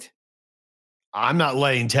 right? I'm not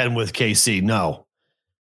laying 10 with KC. No.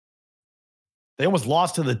 They almost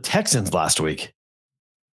lost to the Texans last week.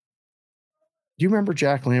 Do you remember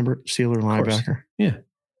Jack Lambert, Steeler linebacker? Yeah.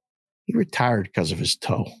 He retired because of his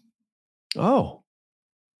toe. Oh.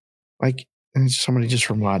 Somebody just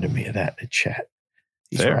reminded me of that in the chat.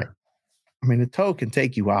 He's Fair. Right. I mean, the toe can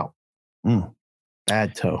take you out.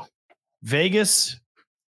 Bad toe. Vegas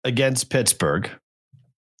against Pittsburgh.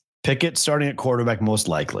 Pickett starting at quarterback most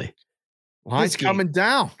likely. Line's coming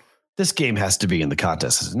down. This game has to be in the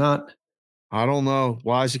contest, is it not? I don't know.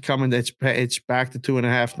 Why is it coming? It's back to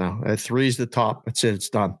 2.5 now. 3 is the top. That's it. It's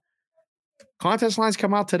done. Contest lines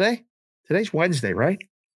come out today. Today's Wednesday, right?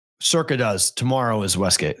 Circa does. Tomorrow is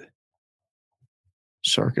Westgate.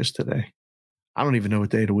 Circus today. I don't even know what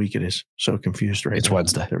day of the week it is. So confused right now. It's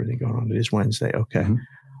Wednesday. Everything going on. It is Wednesday. Okay.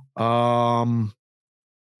 Mm-hmm.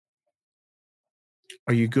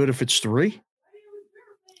 Are you good if it's 3?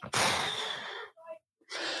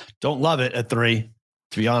 Don't love it at 3,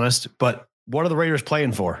 to be honest. But what are the Raiders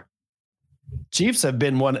playing for? Chiefs have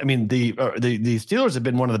been one. I mean, the Steelers have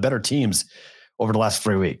been one of the better teams over the last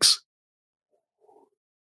 3 weeks.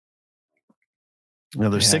 They're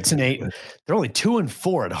 6-8. They're only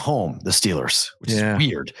 2-4 at home. The Steelers, which is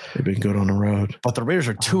weird. They've been good on the road, but the Raiders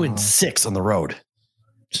are 2-6 on the road.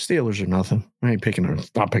 Steelers are nothing. I ain't picking.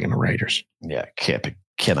 Not picking the Raiders. Yeah,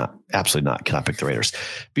 absolutely not. Cannot pick the Raiders.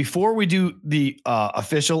 Before we do the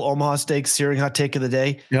official Omaha Steaks searing hot take of the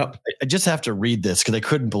day, I just have to read this because I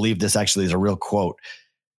couldn't believe this actually is a real quote.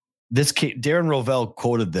 Darren Rovell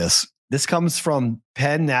quoted this. This comes from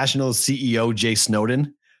Penn National CEO Jay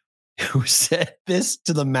Snowden, who said this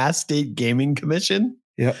to the Mass State Gaming Commission.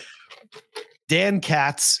 Yep. Dan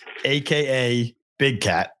Katz, a.k.a. Big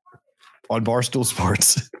Cat, on Barstool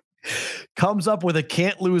Sports, comes up with a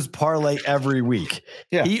can't lose parlay every week.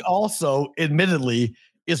 Yeah. He also, admittedly,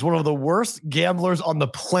 is one of the worst gamblers on the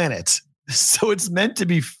planet. So it's meant to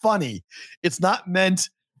be funny. It's not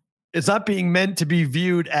being meant to be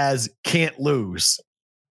viewed as can't lose.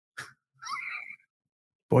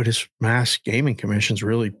 Boy, this Mass Gaming Commission's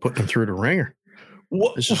really putting them through the ringer.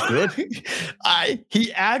 This is good.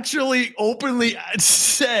 He actually openly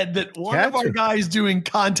said that one of our guys doing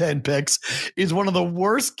content picks is one of the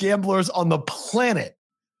worst gamblers on the planet.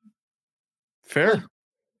 Fair.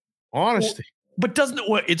 Honesty. But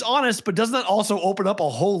it's honest, but doesn't that also open up a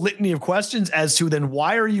whole litany of questions as to then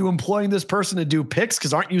why are you employing this person to do picks?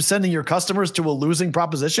 Because aren't you sending your customers to a losing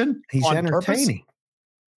proposition? He's entertaining. Purpose?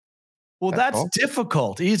 Well, that's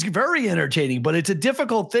difficult. He's very entertaining, but it's a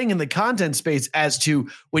difficult thing in the content space as to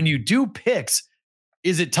when you do picks,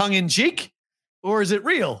 is it tongue in cheek or is it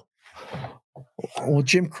real? Well,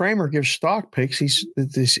 Jim Cramer gives stock picks.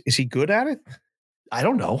 Is he good at it? I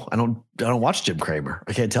don't know. I don't watch Jim Cramer.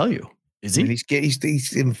 I can't tell you. Is he?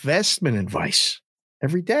 He's investment advice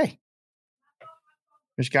every day.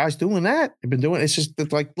 There's guys doing that. They've been doing it's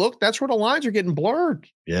just like, look, that's where the lines are getting blurred.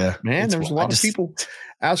 Yeah. Man, there's a lot of people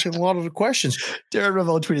asking a lot of the questions. Darren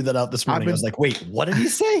Revel tweeted that out this morning. I was like, wait, what did he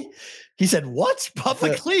say? He said, what?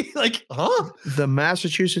 Publicly? The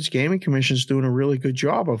Massachusetts Gaming Commission is doing a really good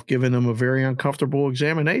job of giving them a very uncomfortable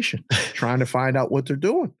examination, trying to find out what they're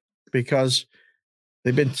doing because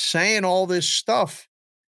they've been saying all this stuff.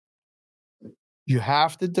 You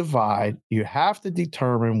have to divide. You have to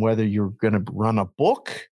determine whether you're going to run a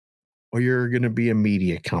book or you're going to be a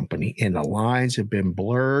media company. And the lines have been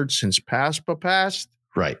blurred since past.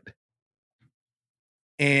 Right.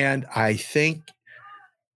 And I think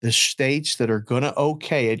the states that are going to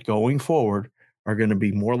okay it going forward are going to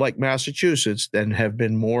be more like Massachusetts than have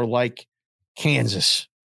been more like Kansas,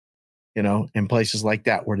 and places like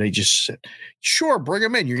that where they just said, sure, bring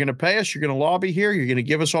them in. You're going to pay us. You're going to lobby here. You're going to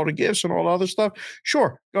give us all the gifts and all the other stuff.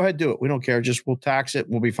 Sure, go ahead, do it. We don't care. Just we'll tax it.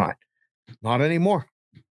 We'll be fine. Not anymore.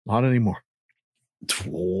 It's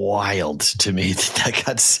wild to me that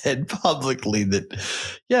got said publicly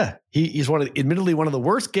that, he's admittedly one of the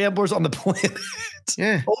worst gamblers on the planet.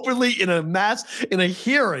 Yeah. Openly in a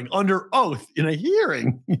hearing under oath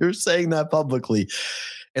you're saying that publicly.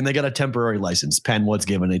 And they got a temporary license. Penn was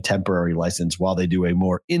given a temporary license while they do a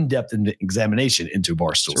more in-depth examination into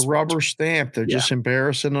Barstool. It's a rubber stamp. They're just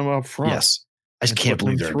embarrassing them up front. Yes. I just can't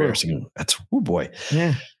believe they're embarrassing them. That's, oh boy.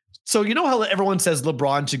 Yeah. So you know how everyone says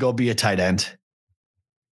LeBron should go be a tight end?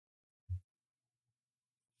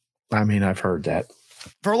 I mean, I've heard that.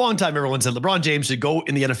 For a long time, everyone said LeBron James should go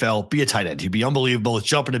in the NFL, be a tight end. He'd be unbelievable. His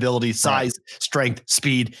jumping ability, size, strength,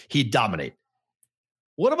 speed. He'd dominate.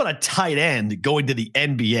 What about a tight end going to the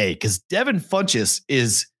NBA? Because Devin Funchess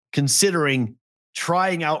is considering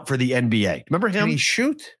trying out for the NBA. Remember him? Can he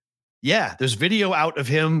shoot? Yeah, there's video out of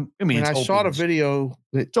him. I mean, I saw the video.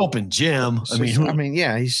 It's open gym. He's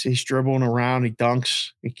dribbling around. He dunks.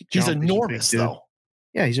 He's enormous, though.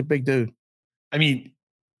 Yeah, he's a big dude. I mean,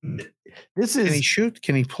 this is. Can he shoot?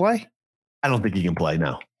 Can he play? I don't think he can play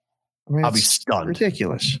now. I'll be stunned.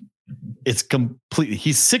 Ridiculous. It's completely.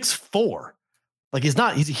 He's 6'4". Like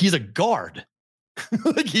he's a guard.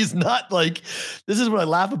 Like he's not like, this is what I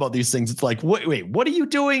laugh about these things. It's like, wait, what are you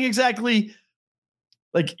doing exactly?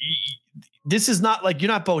 Like, this is not like,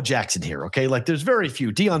 you're not Bo Jackson here. Okay. Like there's very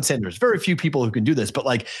few Deion Sanders, very few people who can do this, but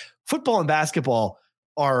like football and basketball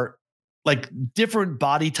are like different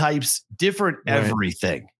body types, different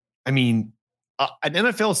everything. I mean, an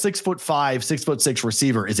NFL 6'5", 6'6"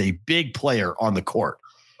 receiver is a big player on the court,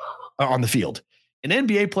 on the field. An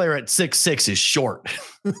NBA player at 6'6" is short.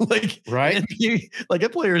 Like, right? Like a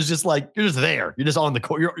player is just like, you're just there. You're just on the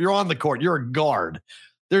court. You're on the court. You're a guard.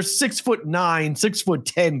 There's 6'9",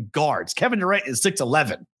 6'10" guards. Kevin Durant is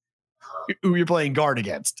 6'11", who you're playing guard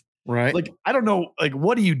against. Right. Like, I don't know. Like,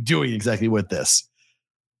 what are you doing exactly with this?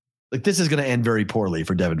 Like, this is going to end very poorly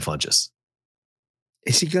for Devin Funchess.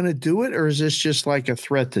 Is he going to do it, or is this just like a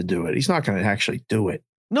threat to do it? He's not going to actually do it.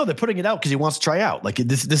 No, they're putting it out because he wants to try out. Like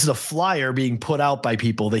this is a flyer being put out by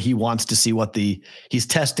people that he wants to see he's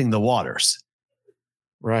testing the waters.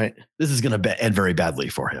 Right. This is going to end very badly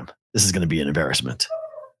for him. This is going to be an embarrassment.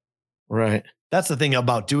 Right. That's the thing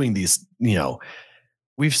about doing these,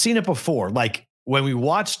 we've seen it before. Like when we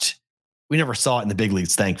never saw it in the big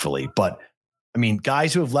leagues, thankfully, but I mean,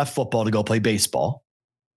 guys who have left football to go play baseball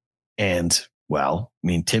and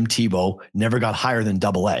Tim Tebow never got higher than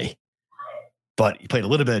AA. But he played a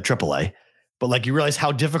little bit of AAA. But like you realize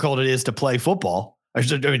how difficult it is to play football.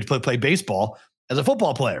 To play baseball as a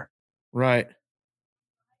football player. Right.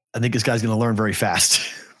 I think this guy's going to learn very fast.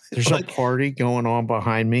 There's a party going on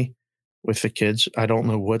behind me with the kids. I don't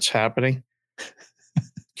know what's happening.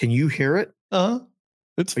 Can you hear it?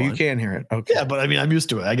 It's fine. You can hear it. Okay. Yeah, but I mean, I'm used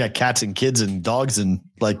to it. I got cats and kids and dogs and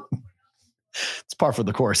like it's par for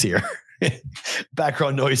the course here.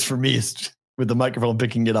 Background noise for me is with the microphone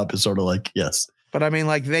picking it up is sort of like, yes. But I mean,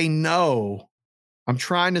 like they know I'm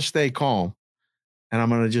trying to stay calm and I'm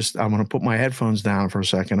going to put my headphones down for a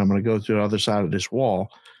second. I'm going to go to the other side of this wall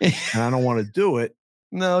and I don't want to do it.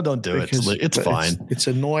 No, don't do it. It's fine. It's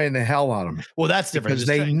annoying the hell out of me. Well, that's different. Because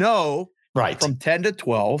they know from 10 to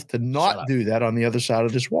 12 to not do that on the other side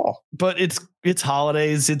of this wall. But it's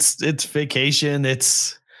holidays. It's vacation.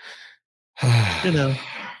 It's,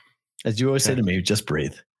 as you always say to me, just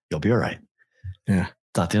breathe. You'll be all right. Yeah.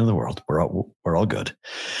 It's not the end of the world. We're all good.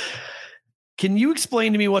 Can you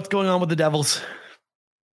explain to me what's going on with the Devils?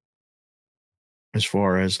 As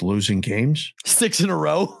far as losing games? 6 in a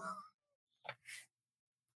row.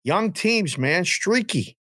 Young teams, man.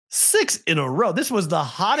 Streaky. 6 in a row. This was the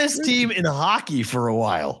hottest team in hockey for a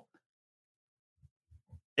while.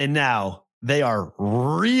 And now They are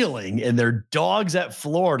reeling, and they're dogs at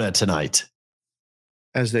Florida tonight.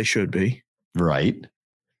 As they should be. Right.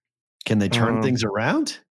 Can they turn things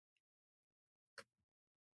around?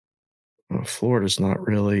 Florida's not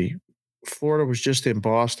really. Florida was just in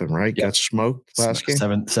Boston, right? Yep. Got smoked last game.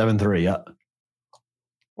 7-3. Yeah.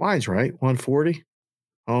 Line's right. 140.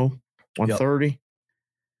 Oh, 130.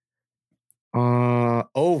 Yep.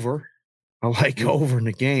 Over. I like over in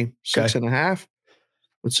the game. 6.5.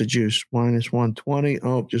 What's the juice? Minus 120.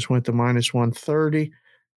 Oh, just went to minus 130.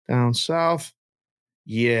 Down south.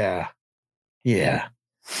 Yeah.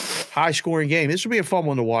 High scoring game. This will be a fun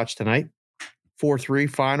one to watch tonight. 4-3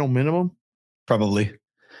 final minimum. Probably.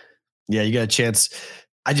 Yeah, you got a chance.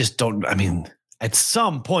 I just don't. I mean, at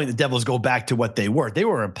some point, the Devils go back to what they were. They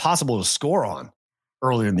were impossible to score on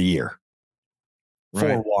earlier in the year.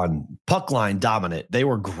 4-1, puck line dominant. They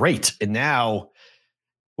were great. And now,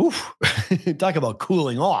 talk about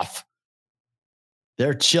cooling off.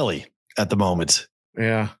 They're chilly at the moment.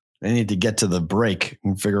 Yeah. They need to get to the break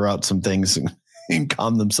and figure out some things and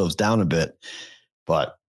calm themselves down a bit.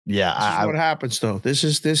 But yeah, this is what happens though. This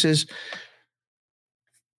is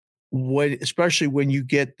what, especially when you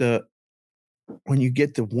get the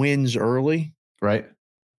wins early, right?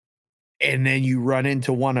 And then you run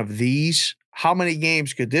into one of these. How many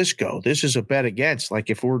games could this go? This is a bet against.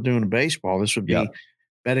 Like if we're doing baseball, this would be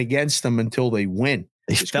bet against them until they win.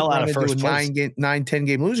 They fell out of first place. 9-10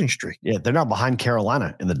 game losing streak. Yeah, they're now behind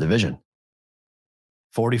Carolina in the division.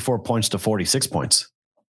 44 points to 46 points.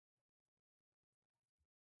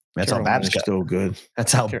 That's how bad it's gotten. Still good.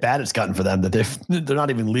 That's how bad it's gotten for them that they're not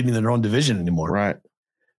even leading their own division anymore. Right.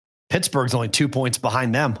 Pittsburgh's only 2 points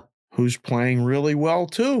behind them. Who's playing really well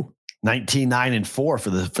too. 19-9-4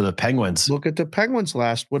 for the Penguins. Look at the Penguins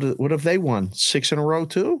last. What have they won? 6 in a row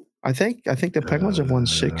too? I think the Penguins have won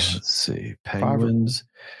 6. Let's see. Penguins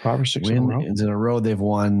 5 or 6 wins in a row. They've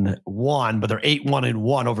won 1, but they're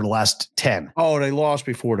 8-1-1 over the last 10. Oh, they lost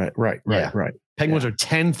before that. Right. Penguins are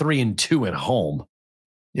 10-3-2 at home.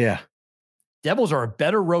 Yeah. Devils are a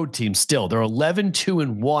better road team still. They're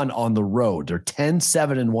 11-2-1 on the road. They're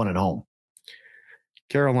 10-7-1 at home.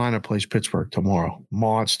 Carolina plays Pittsburgh tomorrow.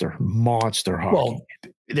 Monster hockey. Well,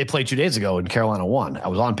 they played 2 days ago and Carolina won. I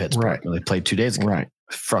was on Pittsburgh. Right. And they played 2 days ago. Right.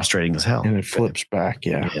 Frustrating as hell. And it flips back.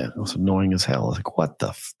 Yeah. It was annoying as hell. I was like, what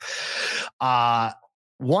the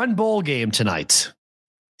one bowl game tonight.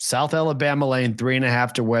 South Alabama laying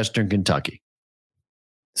 3.5 to Western Kentucky.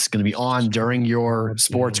 It's going to be on during your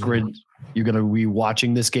sports grid. You're going to be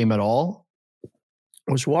watching this game at all?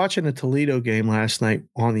 I was watching a Toledo game last night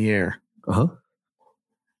on the air. Uh-huh.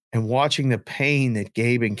 And watching the pain that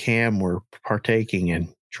Gabe and Cam were partaking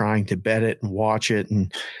in, trying to bet it and watch it.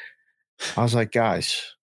 And I was like, guys,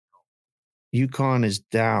 UConn is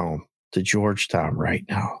down to Georgetown right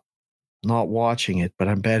now. I'm not watching it, but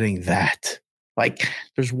I'm betting that. Like,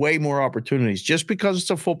 there's way more opportunities. Just because it's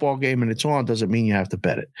a football game and it's on doesn't mean you have to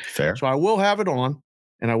bet it. Fair. So I will have it on,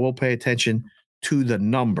 and I will pay attention to the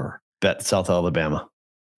number. Bet South Alabama.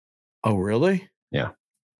 Oh, really? Yeah.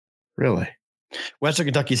 Really? Western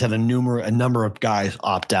Kentucky's had a number of guys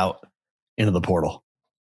opt out into the portal.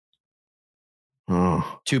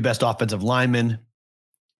 Oh. 2 best offensive linemen,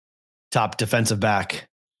 top defensive back.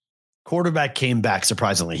 Quarterback came back,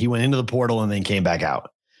 surprisingly. He went into the portal and then came back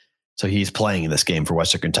out. So he's playing in this game for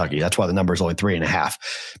Western Kentucky. That's why the number is only 3.5.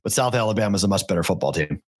 But South Alabama is a much better football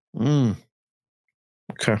team.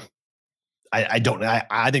 Okay. I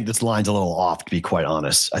think this line's a little off, to be quite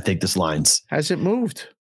honest. I think this line's... Has it moved?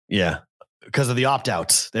 Yeah. Because of the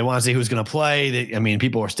opt-outs. They want to see who's going to play.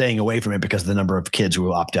 People are staying away from it because of the number of kids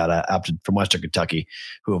who opted from Western Kentucky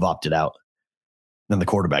who have opted out. Then the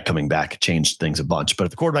quarterback coming back changed things a bunch. But if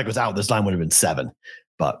the quarterback was out, this line would have been 7.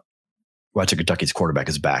 But Western Kentucky's quarterback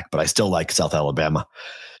is back. But I still like South Alabama.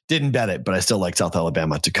 Didn't bet it, but I still like South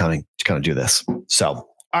Alabama to kind of do this. So, all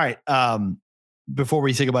right. Before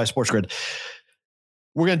we say goodbye to Sports Grid,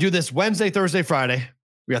 we're going to do this Wednesday, Thursday, Friday.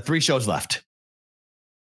 We got 3 shows left.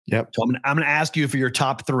 Yep. So I'm going to ask you for your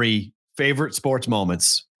top 3 favorite sports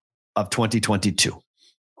moments of 2022.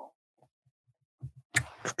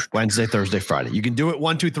 Wednesday, Thursday, Friday. You can do it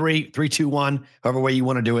 1, 2, 3, 3, 2, 1, however way you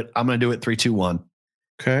want to do it. I'm going to do it 3, 2, 1.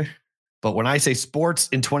 Okay. But when I say sports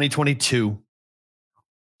in 2022,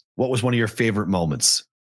 what was one of your favorite moments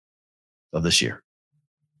of this year?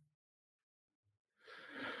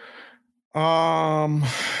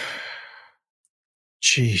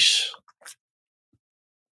 Jeez.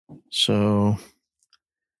 So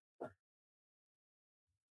I'm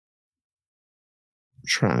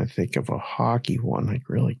trying to think of a hockey one. I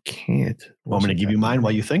really can't. Want me to give you mine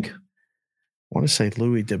while you think? want to say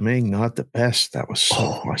Louis Domingue, not the best. That was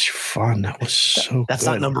so much fun. That was so That's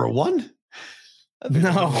good. not number one?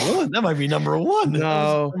 No. That might be number one.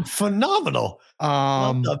 No. Phenomenal.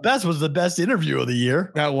 The best was the best interview of the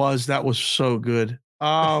year. That was so good.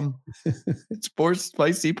 It's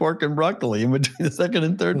spicy pork and broccoli in between the second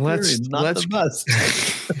and third period. Not the best.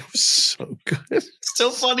 It was so good.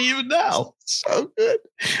 Still funny even now. So good.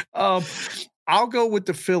 I'll go with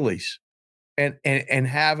the Phillies and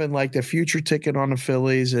having like the future ticket on the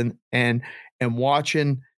Phillies and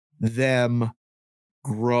watching them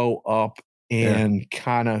grow up and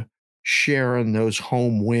kind of sharing those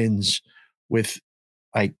home wins with,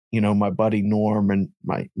 like, my buddy Norm and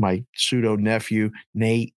my pseudo nephew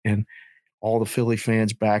Nate and all the Philly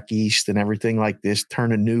fans back east and everything like this.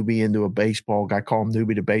 Turn a newbie into a baseball guy. Call him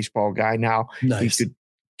newbie to baseball guy now. Nice. He could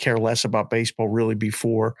care less about baseball really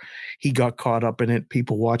before he got caught up in it.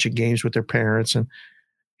 People watching games with their parents and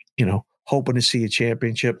hoping to see a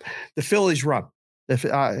championship. The Phillies run.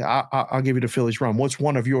 I'll give you the Phillies run. What's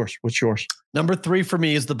one of yours? What's yours? Number 3 for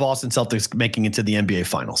me is the Boston Celtics making it to the NBA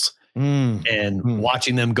Finals.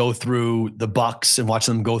 Watching them go through the Bucks and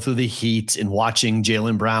watching them go through the Heat and watching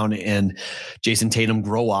Jaylen Brown and Jason Tatum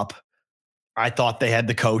grow up. I thought they had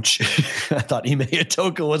the coach. I thought Ime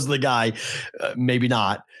Udoka was the guy. Maybe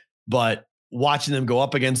not, but watching them go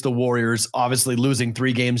up against the Warriors, obviously losing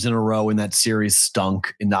 3 games in a row in that series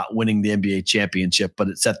stunk and not winning the NBA championship, but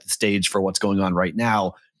it set the stage for what's going on right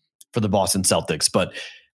now for the Boston Celtics. But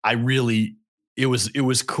it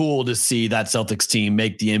was cool to see that Celtics team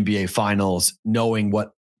make the NBA Finals, knowing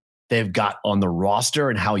what they've got on the roster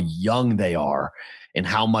and how young they are and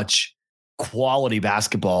how much quality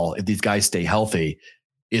basketball, if these guys stay healthy,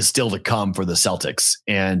 is still to come for the Celtics.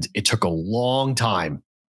 And it took a long time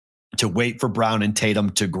to wait for Brown and Tatum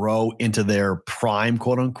to grow into their prime,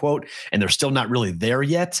 quote unquote. And they're still not really there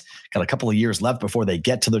yet. Got a couple of years left before they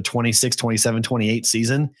get to their 26, 27, 28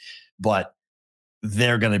 season. But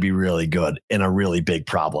they're going to be really good and a really big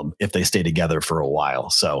problem if they stay together for a while.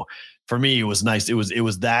 So for me, it was nice. It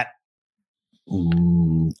was that,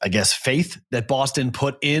 I guess, faith that Boston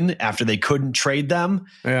put in after they couldn't trade them.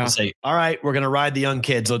 Yeah. Say, all right, we're going to ride the young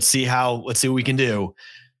kids. Let's see what we can do.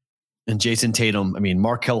 And Jason Tatum,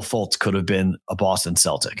 Markelle Fultz could have been a Boston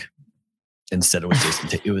Celtic. Instead, it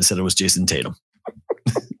was Jason Tatum.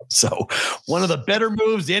 So one of the better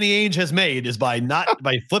moves Danny Ainge has made is by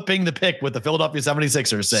flipping the pick with the Philadelphia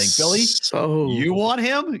 76ers, saying, Philly, you want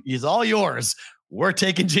him? He's all yours. We're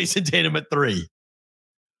taking Jason Tatum at 3.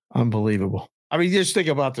 Unbelievable. Just think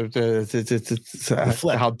about the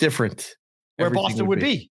flip. How different where Boston would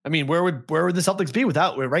be. Where would the Celtics be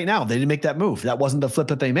without right now? They didn't make that move. That wasn't the flip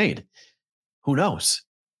that they made. Who knows?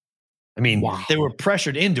 Wow. They were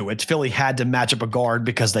pressured into it. Philly had to match up a guard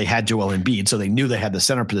because they had Joel Embiid, so they knew they had the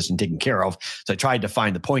center position taken care of. So they tried to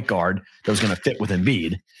find the point guard that was going to fit with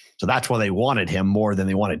Embiid. So that's why they wanted him more than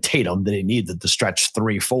they wanted Tatum. They needed the stretch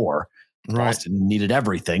 3-4. Right. Boston needed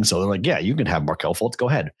everything. So they're like, yeah, you can have Markelle Fultz. Go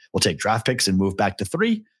ahead. We'll take draft picks and move back to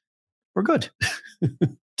 3. We're good.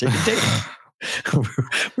 Taking Tatum.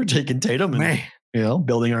 We're taking Tatum and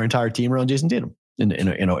building our entire team around Jason Tatum.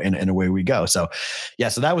 In a way we go. So yeah,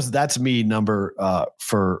 so that's me number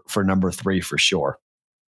for number 3 for sure.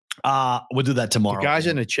 We'll do that tomorrow. The guys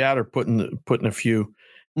in the chat are putting a few.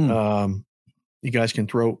 You guys can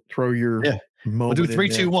throw your moment. We'll do 3,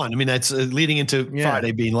 2, 1. That's leading into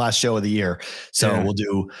Friday being last show of the year. So we'll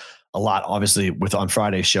do a lot. Obviously, on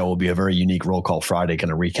Friday's show will be a very unique roll call Friday,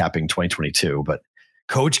 kind of recapping 2022. But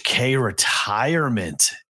Coach K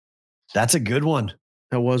retirement. That's a good one.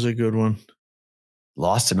 That was a good one.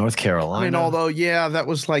 Lost to North Carolina. Although, that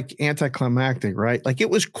was like anticlimactic, right? Like it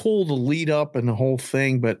was cool to lead up and the whole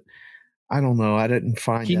thing, but I don't know. I didn't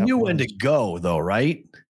find he knew when to go though, right?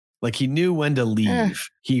 Like he knew when to leave.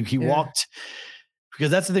 He walked,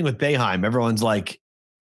 because that's the thing with Boeheim. Everyone's like,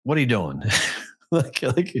 what are you doing? like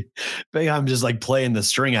Boeheim just like playing the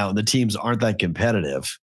string out and the teams aren't that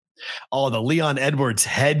competitive. Oh, the Leon Edwards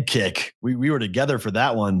head kick. We were together for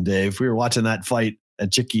that one, Dave. We were watching that fight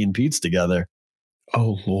at Chicky and Pete's together.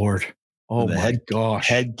 Oh, Lord. Oh, my gosh.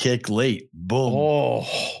 Head kick late. Boom. Oh.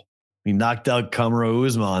 He knocked out Kamaru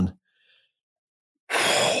Usman.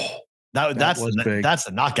 That's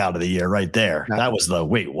the knockout of the year right there. That was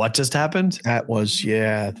what just happened? That was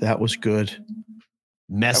good.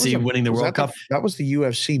 Messi winning the World Cup. That was the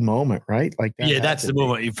UFC moment, right? Like that's the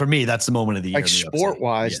moment. For me, that's the moment of the year. Like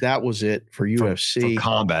sport-wise, that was it for UFC. For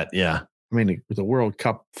combat, yeah. The World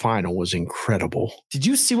Cup final was incredible. Did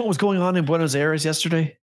you see what was going on in Buenos Aires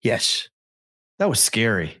yesterday? Yes. That was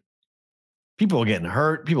scary. People were getting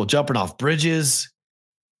hurt. People jumping off bridges.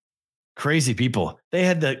 Crazy people. They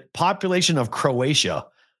had the population of Croatia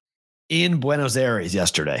in Buenos Aires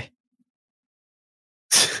yesterday.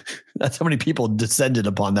 That's how many people descended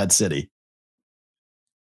upon that city.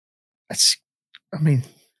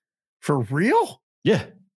 For real? Yeah.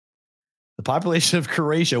 The population of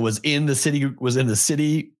Croatia was in the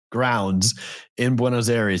city grounds in Buenos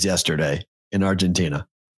Aires yesterday in Argentina.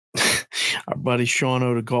 Our buddy Sean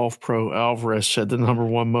O, the golf pro Alvarez, said the number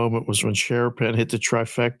one moment was when Sherapan hit the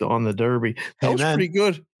trifecta on the Derby. That was pretty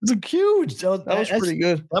good. It's huge. That was pretty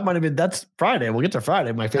good. That might have been. That's Friday. We'll get to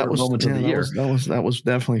Friday. My favorite moment of the year. That was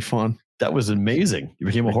definitely fun. That was amazing. You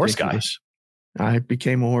became a horse guy. I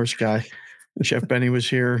became a horse guy. Chef Benny was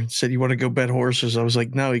here. Said, "You want to go bet horses?" I was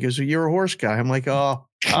like, "No." He goes, "Well, you're a horse guy." I'm like, "Oh,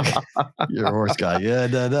 you're a horse guy." Yeah.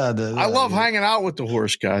 I love hanging out with the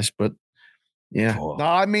horse guys, but yeah. Cool. No,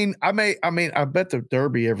 I bet the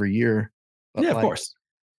Derby every year. Yeah, of course.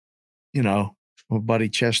 You know, my buddy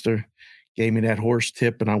Chester gave me that horse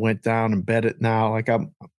tip, and I went down and bet it. Now, like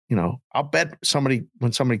I'll bet somebody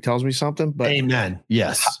when somebody tells me something. But amen.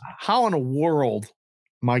 Yes. How in the world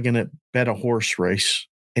am I going to bet a horse race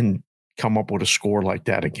and come up with a score like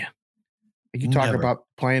that again? Like you talk about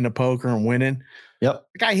playing the poker and winning. Yep.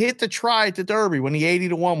 The guy hit the try at the Derby when the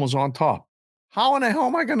 80-1 was on top. How in the hell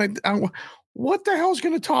am I going to? What the hell is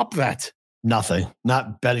going to top that? Nothing.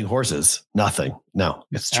 Not betting horses. Nothing. No,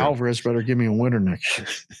 it's true. Alvarez better give me a winner next year.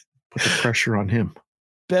 Put the pressure on him.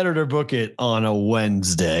 Better to book it on a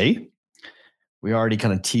Wednesday. We already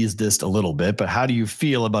kind of teased this a little bit, but how do you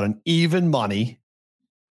feel about an even money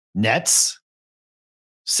Nets,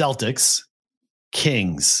 Celtics,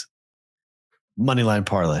 Kings moneyline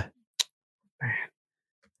parlay? Man,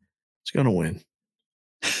 it's going to win.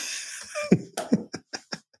 It's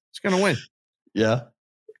going to win. Yeah.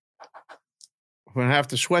 I'm going to have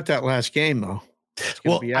to sweat that last game, though.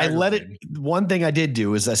 Well, I let it. One thing I did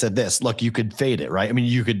do is I said this. Look, you could fade it, right? I mean,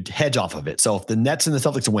 you could hedge off of it. So if the Nets and the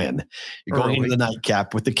Celtics win, you're going into the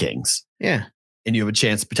nightcap with the Kings. Yeah. And you have a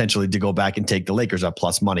chance potentially to go back and take the Lakers at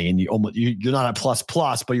plus money. And you're not at plus,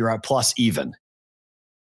 but you're at plus even.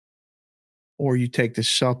 Or you take the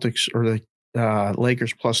Celtics or the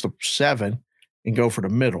Lakers plus the 7 and go for the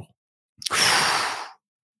middle.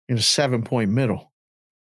 In a 7-point middle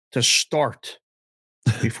to start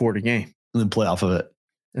before the game. And then play off of it.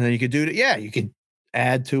 And then you could do it. Yeah, you could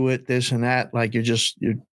add to it, this and that. Like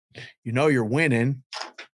you're winning.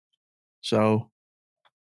 So,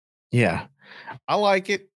 yeah, I like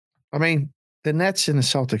it. I mean, the Nets and the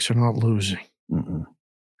Celtics are not losing. Mm-mm.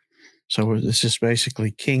 So this is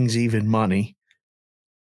basically Kings even money.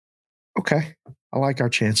 Okay, I like our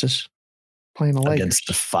chances. Playing the Lakers. Against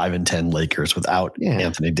the 5-10 Lakers without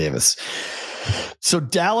Anthony Davis. So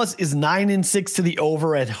Dallas is 9-6 to the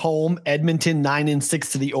over at home. Edmonton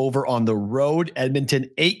 9-6 to the over on the road. Edmonton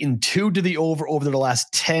 8-2 to the over the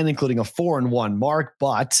last 10, including a 4-1 mark.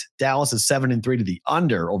 But Dallas is 7-3 to the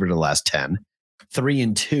under over the last 10,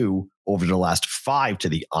 3-2 over the last 5 to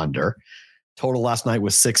the under. Total last night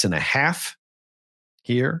was 6.5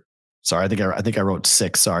 here. Sorry, I think I wrote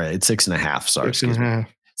 6. Sorry, it's 6.5. Sorry, 6.5.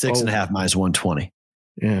 6.5 minus 120.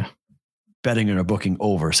 Yeah. Betting or booking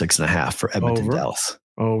over 6.5 for Edmonton, over. Dallas.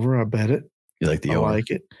 Over, I bet it. You like the over? I like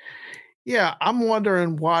it. Yeah, I'm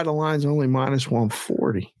wondering why the line's only minus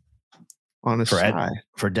 140 on the side.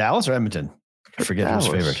 For Dallas or Edmonton? I forget who's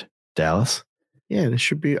favorite. Dallas? Yeah, this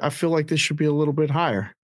should be. I feel like this should be a little bit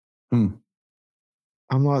higher. I'm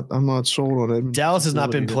not sold on Edmonton. Dallas has not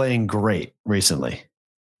been playing great recently.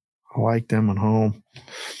 I like them at home.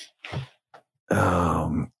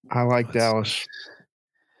 I like Dallas.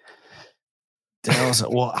 Dallas.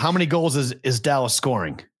 Well, how many goals is Dallas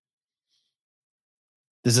scoring?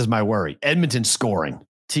 This is my worry. Edmonton scoring.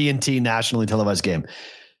 TNT nationally televised game.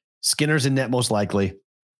 Skinner's in net most likely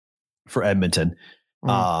for Edmonton.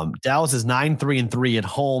 Dallas is 9-3-3 at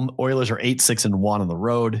home. Oilers are 8-6-1 on the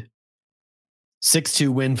road. 6-2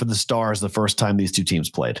 win for the Stars the first time these two teams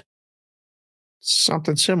played.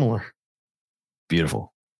 Something similar.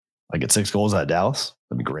 Beautiful. I get 6 goals out of Dallas.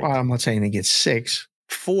 That'd be great. Well, I'm not saying they get 6,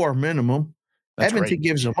 4 minimum. That's Edmonton great.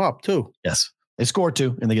 gives them up too. Yes. They score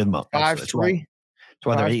 2 and they give them up. 5-3. That's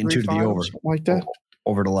why they're 8-2 to the over. Like that.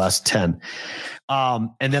 Over the last 10.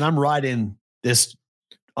 And then I'm riding this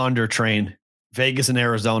under train. Vegas and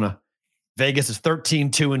Arizona. Vegas is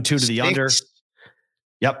 13-2-2 to the under.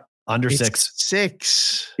 Yep. Under 6.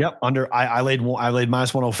 6. Yep. Under. I laid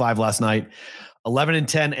minus 105 last night.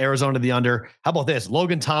 11-10 Arizona to the under. How about this?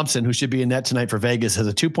 Logan Thompson, who should be in net tonight for Vegas, has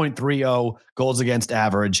a 2.30 goals against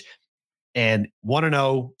average. and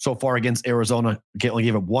 1-0 so far against Arizona. Only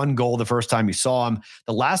gave up 1 goal the first time you saw him.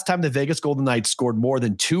 The last time the Vegas Golden Knights scored more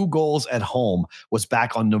than 2 goals at home was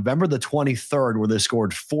back on November the 23rd, where they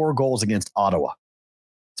scored 4 goals against Ottawa.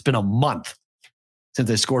 It's been a month since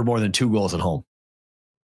they scored more than 2 goals at home.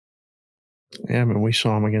 Yeah, I mean, we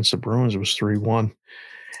saw them against the Bruins. It was 3-1.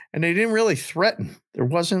 And they didn't really threaten. There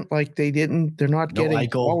wasn't like they're not getting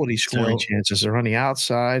quality scoring chances. They're on the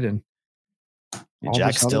outside and all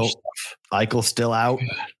Jack's this other still stuff. Eichel's still out.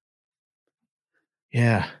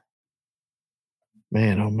 Yeah.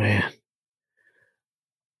 Man, oh man.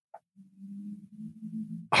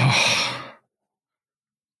 Oh.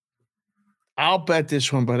 I'll bet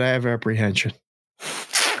this one, but I have apprehension.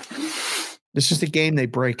 This is the game they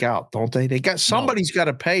break out, don't they? Somebody's got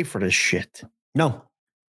to pay for this shit. No.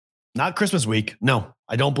 Not Christmas week. No,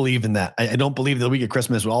 I don't believe in that. I don't believe the week of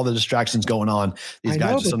Christmas with all the distractions going on. These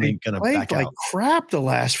guys are suddenly going to back out. Crap the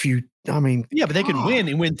last few. I mean, yeah, but they could win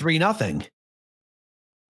and win 3-0.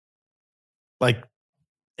 Like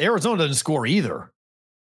Arizona doesn't score either.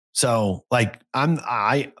 So like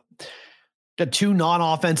I got 2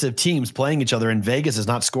 non-offensive teams playing each other, and Vegas does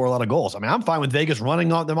not score a lot of goals. I mean, I'm fine with Vegas running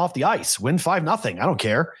them off the ice, win 5-0. I don't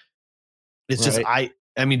care. It's just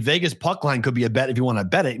I mean, Vegas puck line could be a bet if you want to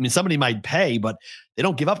bet it. I mean, somebody might pay, but they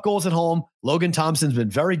don't give up goals at home. Logan Thompson's been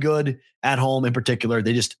very good at home in particular.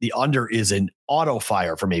 The under is an auto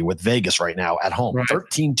fire for me with Vegas right now at home. Right.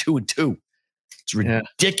 13-2-2. It's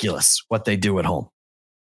ridiculous what they do at home.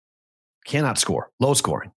 Cannot score. Low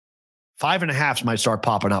scoring. 5.5s might start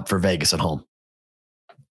popping up for Vegas at home.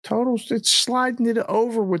 Totals, it's sliding it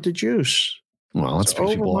over with the juice. Well, that's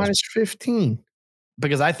over minus 15.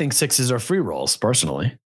 Because I think 6s are free rolls,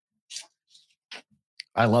 personally.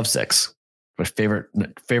 I love 6. My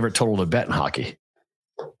favorite total to bet in hockey.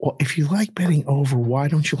 Well, if you like betting over, why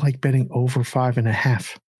don't you like betting over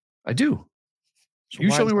 5.5? I do. So you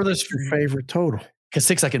show me where this your favorite total. Because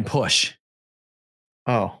 6 I can push.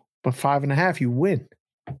 Oh, but 5.5 you win.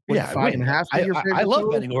 Yeah, 5.5. I love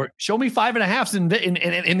betting over. Show me 5.5s in the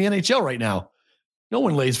NHL right now. No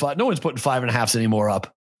one lays 5. No one's putting 5.5s anymore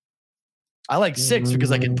up. I like 6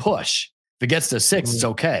 because I can push. If it gets to 6, it's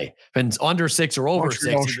okay. If it's under 6 or over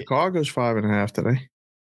 6. Chicago's 5.5 today.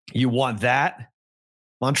 You want that?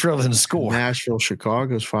 Montreal doesn't score. Nashville,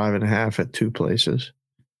 Chicago's 5.5 at 2 places.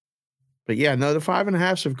 But yeah, no, the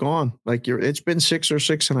 5.5s have gone. Like it's been 6 or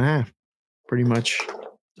 6.5, pretty much.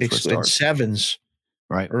 It's 7s,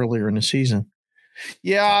 right? Earlier in the season.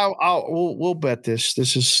 Yeah, we'll bet this.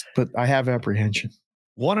 But I have apprehension.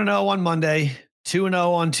 1-0 on Monday. 2-0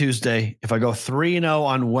 on Tuesday. If I go 3-0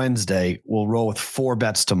 on Wednesday, we'll roll with 4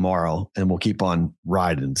 bets tomorrow, and we'll keep on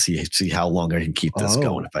riding and see how long I can keep this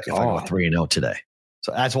going if I go 3-0 today.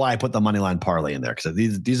 So that's why I put the money line parlay in there, because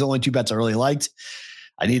these are only 2 bets I really liked.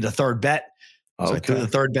 I need a third bet. So I threw the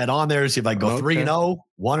third bet on there, see if I go 3-0, 1-0,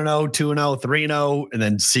 2-0, 3-0, and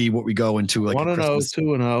then see what we go into. Like 1-0,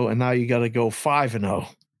 2-0, and now you got to go 5-0.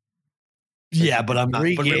 Yeah, but I'm not.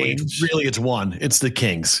 But really, it's 1. It's the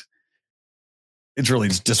Kings. It's really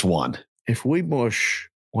just 1. If we mush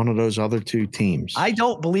one of those other 2 teams. I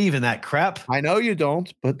don't believe in that crap. I know you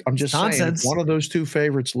don't, but I'm just saying, if one of those 2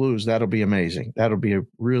 favorites lose, that'll be amazing. That'll be a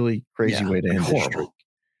really crazy way to end the streak.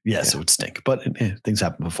 Yes, it would stink, but things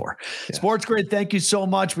happen before. Yeah. Sports Grid, thank you so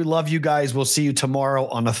much. We love you guys. We'll see you tomorrow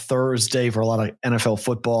on a Thursday for a lot of NFL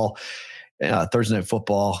football, Thursday Night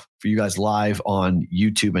Football for you guys live on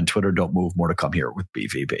YouTube and Twitter. Don't move. More to come here with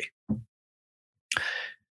BVB.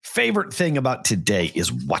 Favorite thing about today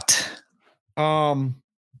is what? I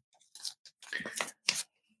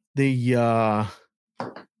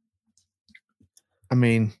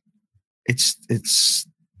mean, it's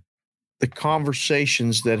the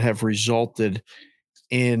conversations that have resulted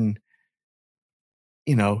in,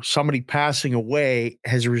 somebody passing away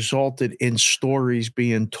has resulted in stories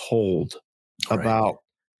being told about,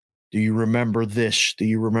 do you remember this? Do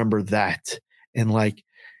you remember that? And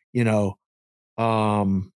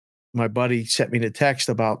my buddy sent me the text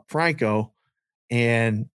about Franco,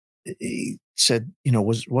 and he said,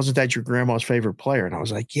 wasn't that your grandma's favorite player? And I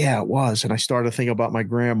was like, yeah, it was. And I started to think about my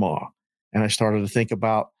grandma, and I started to think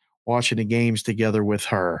about watching the games together with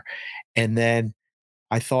her. And then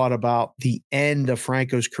I thought about the end of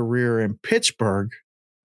Franco's career in Pittsburgh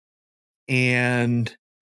and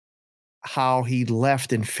how he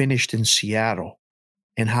left and finished in Seattle,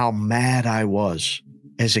 and how mad I was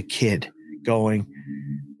as a kid going,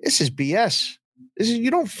 this is BS.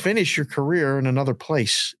 You don't finish your career in another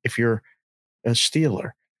place if you're a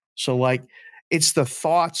Steeler. So it's the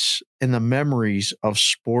thoughts and the memories of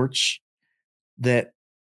sports that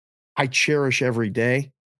I cherish every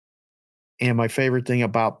day. And my favorite thing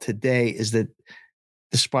about today is that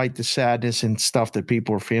despite the sadness and stuff that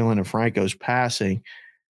people are feeling and Franco's passing,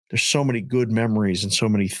 there's so many good memories and so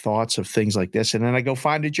many thoughts of things like this. And then I go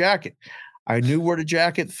find a jacket. I knew where the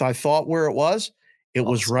jacket, I thought where it was. It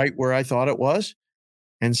was right where I thought it was.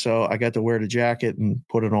 And so I got to wear the jacket and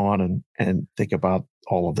put it on and think about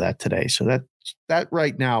all of that today. So that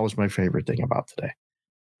right now is my favorite thing about today.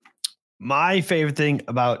 My favorite thing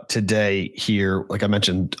about today here, like I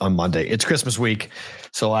mentioned on Monday, it's Christmas week.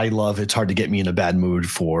 So it's hard to get me in a bad mood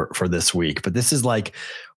for this week. But this is like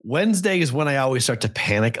Wednesday is when I always start to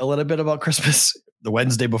panic a little bit about Christmas. The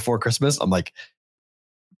Wednesday before Christmas, I'm like,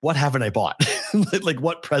 what haven't I bought? Like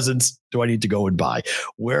what presents do I need to go and buy?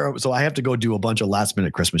 So I have to go do a bunch of last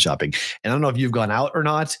minute Christmas shopping. And I don't know if you've gone out or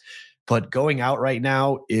not, but going out right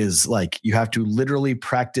now is like, you have to literally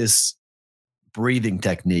practice breathing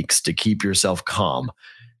techniques to keep yourself calm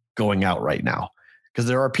going out right now. Because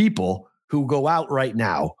there are people who go out right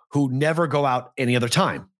now who never go out any other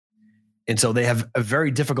time. And so they have a very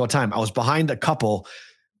difficult time. I was behind a couple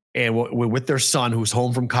and with their son who's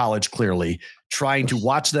home from college, clearly trying to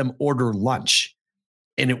watch them order lunch.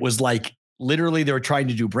 And it was like, literally they were trying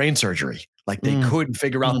to do brain surgery. Like they couldn't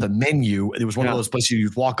figure out the menu. It was one of those places you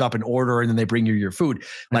walk up and order and then they bring you your food.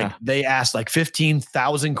 Like they asked like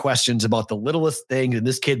 15,000 questions about the littlest thing. And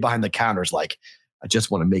this kid behind the counter is like, I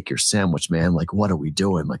just want to make your sandwich, man. Like, what are we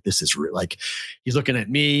doing? Like, this is like, he's looking at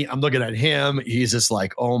me. I'm looking at him. He's just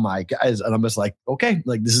like, oh my guys. And I'm just like, okay,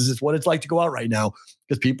 like this is just what it's like to go out right now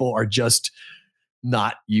because people are just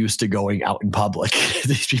not used to going out in public.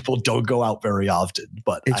 These people don't go out very often,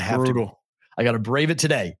 but it's brutal. I got to brave it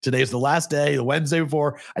today. Today is the last day, the Wednesday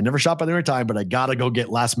before. I never shop at the right time, but I got to go get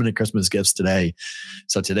last minute Christmas gifts today.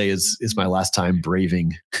 So today is my last time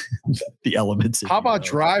braving the elements. How about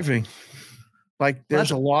driving? Like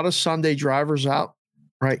there's a lot of Sunday drivers out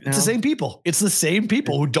right now. It's the same people. It's the same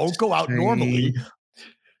people who don't go out normally.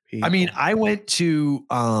 I mean, I went to,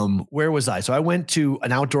 where was I? So I went to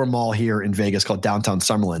an outdoor mall here in Vegas called Downtown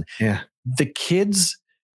Summerlin. Yeah. The kids,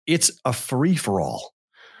 it's a free for all.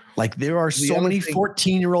 Like there are so many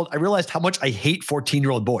 14-year-old. I realized how much I hate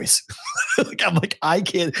 14-year-old boys. Like, I'm like, I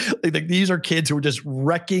can't. Like these are kids who are just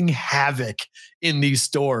wrecking havoc in these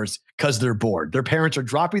stores because they're bored. Their parents are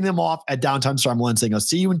dropping them off at Downtown Summerlin, saying, "I'll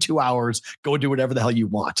see you in 2 hours. Go do whatever the hell you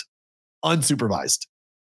want," unsupervised.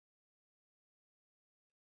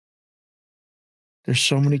 There's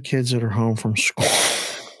so many kids that are home from school.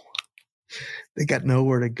 They got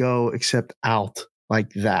nowhere to go except out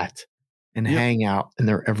like that. And hang out, and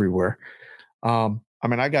they're everywhere. I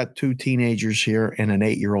mean, I got 2 teenagers here and an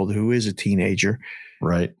 8-year-old who is a teenager.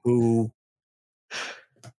 Right. Who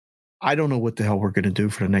I don't know what the hell we're going to do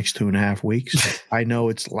for the next 2.5 weeks. I know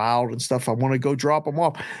it's loud and stuff. I want to go drop them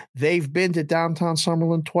off. They've been to Downtown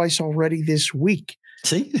Summerlin twice already this week.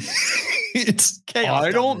 See? It's chaos.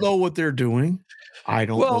 I don't know what they're doing. I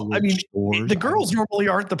don't know. I mean, the girls normally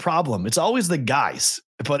aren't the problem. It's always the guys.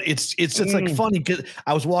 But it's just like funny because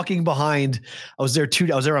I was walking behind. I was there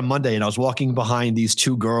on Monday, and I was walking behind these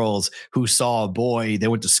 2 girls who saw a boy they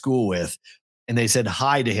went to school with, and they said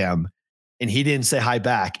hi to him, and he didn't say hi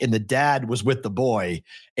back. And the dad was with the boy,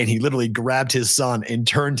 and he literally grabbed his son and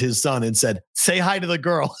turned his son and said, "Say hi to the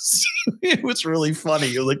girls." It was really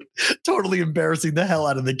funny. It was like totally embarrassing the hell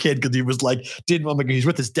out of the kid because he was like, he's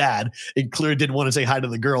with his dad and clearly didn't want to say hi to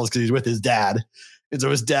the girls because he's with his dad. And so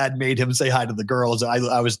his dad made him say hi to the girls.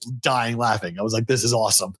 I was dying laughing. I was like, this is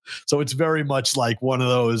awesome. So it's very much like one of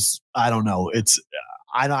those, I don't know.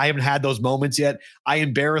 I haven't had those moments yet. I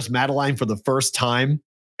embarrassed Madeline for the first time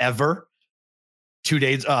ever 2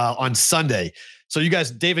 days on Sunday. So you guys,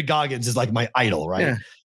 David Goggins is like my idol, right? Yeah.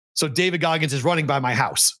 So David Goggins is running by my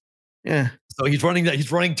house. Yeah. So he's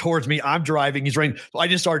running towards me. I'm driving. He's running. So I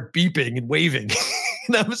just start beeping and waving.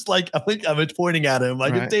 And I was like, I'm pointing at him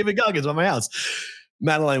like, It's David Goggins by my house.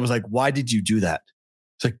 Madeline was like, "Why did you do that?"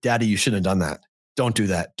 It's like, "Daddy, you shouldn't have done that. Don't do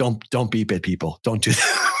that. Don't beep at people. Don't do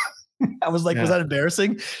that." I was like, "Was that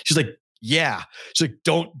embarrassing?" She's like, "Yeah." She's like,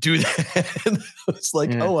 "Don't do that." And I was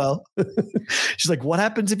like, "Oh, well." She's like, "What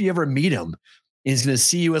happens if you ever meet him? He's going to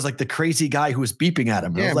see you as like the crazy guy who was beeping at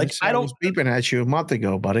him." And I was like, I was beeping at you a month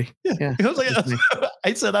ago, buddy. Yeah. I was like,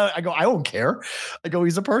 I said, I don't care. I go,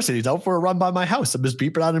 he's a person. He's out for a run by my house. I'm just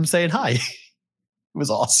beeping at him saying hi. It was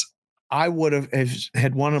awesome. I would have,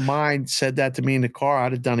 had one of mine said that to me in the car,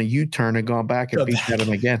 I'd have done a U-turn and gone back and beeped at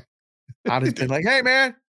him again. I'd have been like, "Hey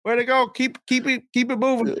man, where to go? Keep it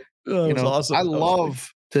moving." You know, awesome. I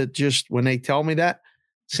love to just, when they tell me that,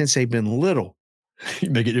 since they've been little, you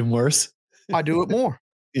make it even worse. I do it more.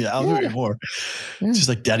 Yeah, I'll do it more. Yeah. She's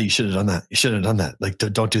like, Daddy, you should have done that. You should have done that. Like,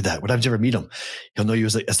 don't do that. When did you ever meet him? He'll know you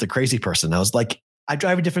as the crazy person. I was like, I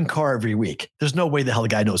drive a different car every week. There's no way the hell the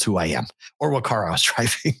guy knows who I am or what car I was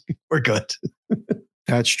driving. We're good.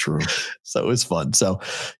 That's true. So it was fun. So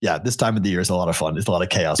yeah, this time of the year is a lot of fun. It's a lot of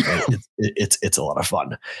chaos, but it's a lot of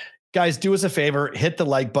fun. Guys, do us a favor, hit the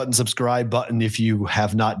like button, subscribe button if you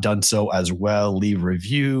have not done so as well. Leave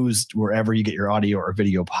reviews wherever you get your audio or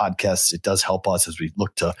video podcasts. It does help us as we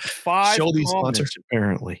look to 5 show these comments, sponsors.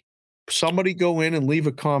 apparently. Somebody go in and leave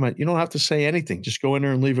a comment. You don't have to say anything. Just go in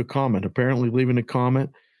there and leave a comment. Apparently leaving a comment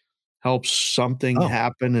helps something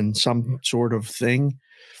happen in some sort of thing.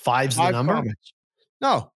 5's the number? Comments.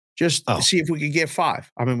 No, just see if we could get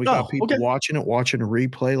 5. I mean, we got people watching a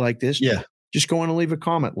replay like this. Yeah. Just go in and leave a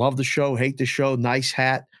comment. Love the show, hate the show, nice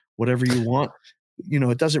hat, whatever you want.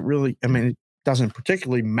 It doesn't really, it doesn't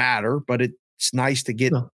particularly matter, but it's nice to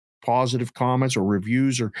get positive comments or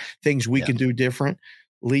reviews or things we can do different.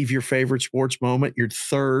 Leave your favorite sports moment, your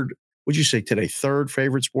third, what'd you say today? Third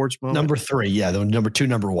favorite sports moment? Number 3. Yeah. The number 2,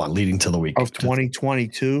 number 1 leading to the week of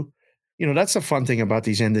 2022. That's the fun thing about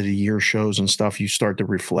these end of the year shows and stuff. You start to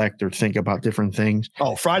reflect or think about different things.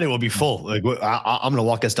 Oh, Friday will be full. Like I'm going to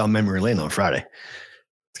walk us down memory lane on Friday.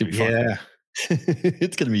 It's going to be fun. Yeah.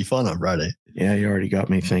 It's going to be fun on Friday. Yeah. You already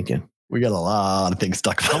got me thinking. We got a lot of things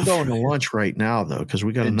stuck. I'm going to lunch right now though, because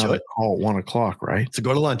we got another call at 1:00, right? So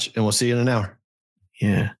go to lunch and we'll see you in an hour.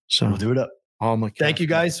 Yeah. So we'll do it up. All my Thank you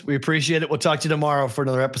guys. We appreciate it. We'll talk to you tomorrow for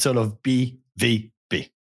another episode of BVB.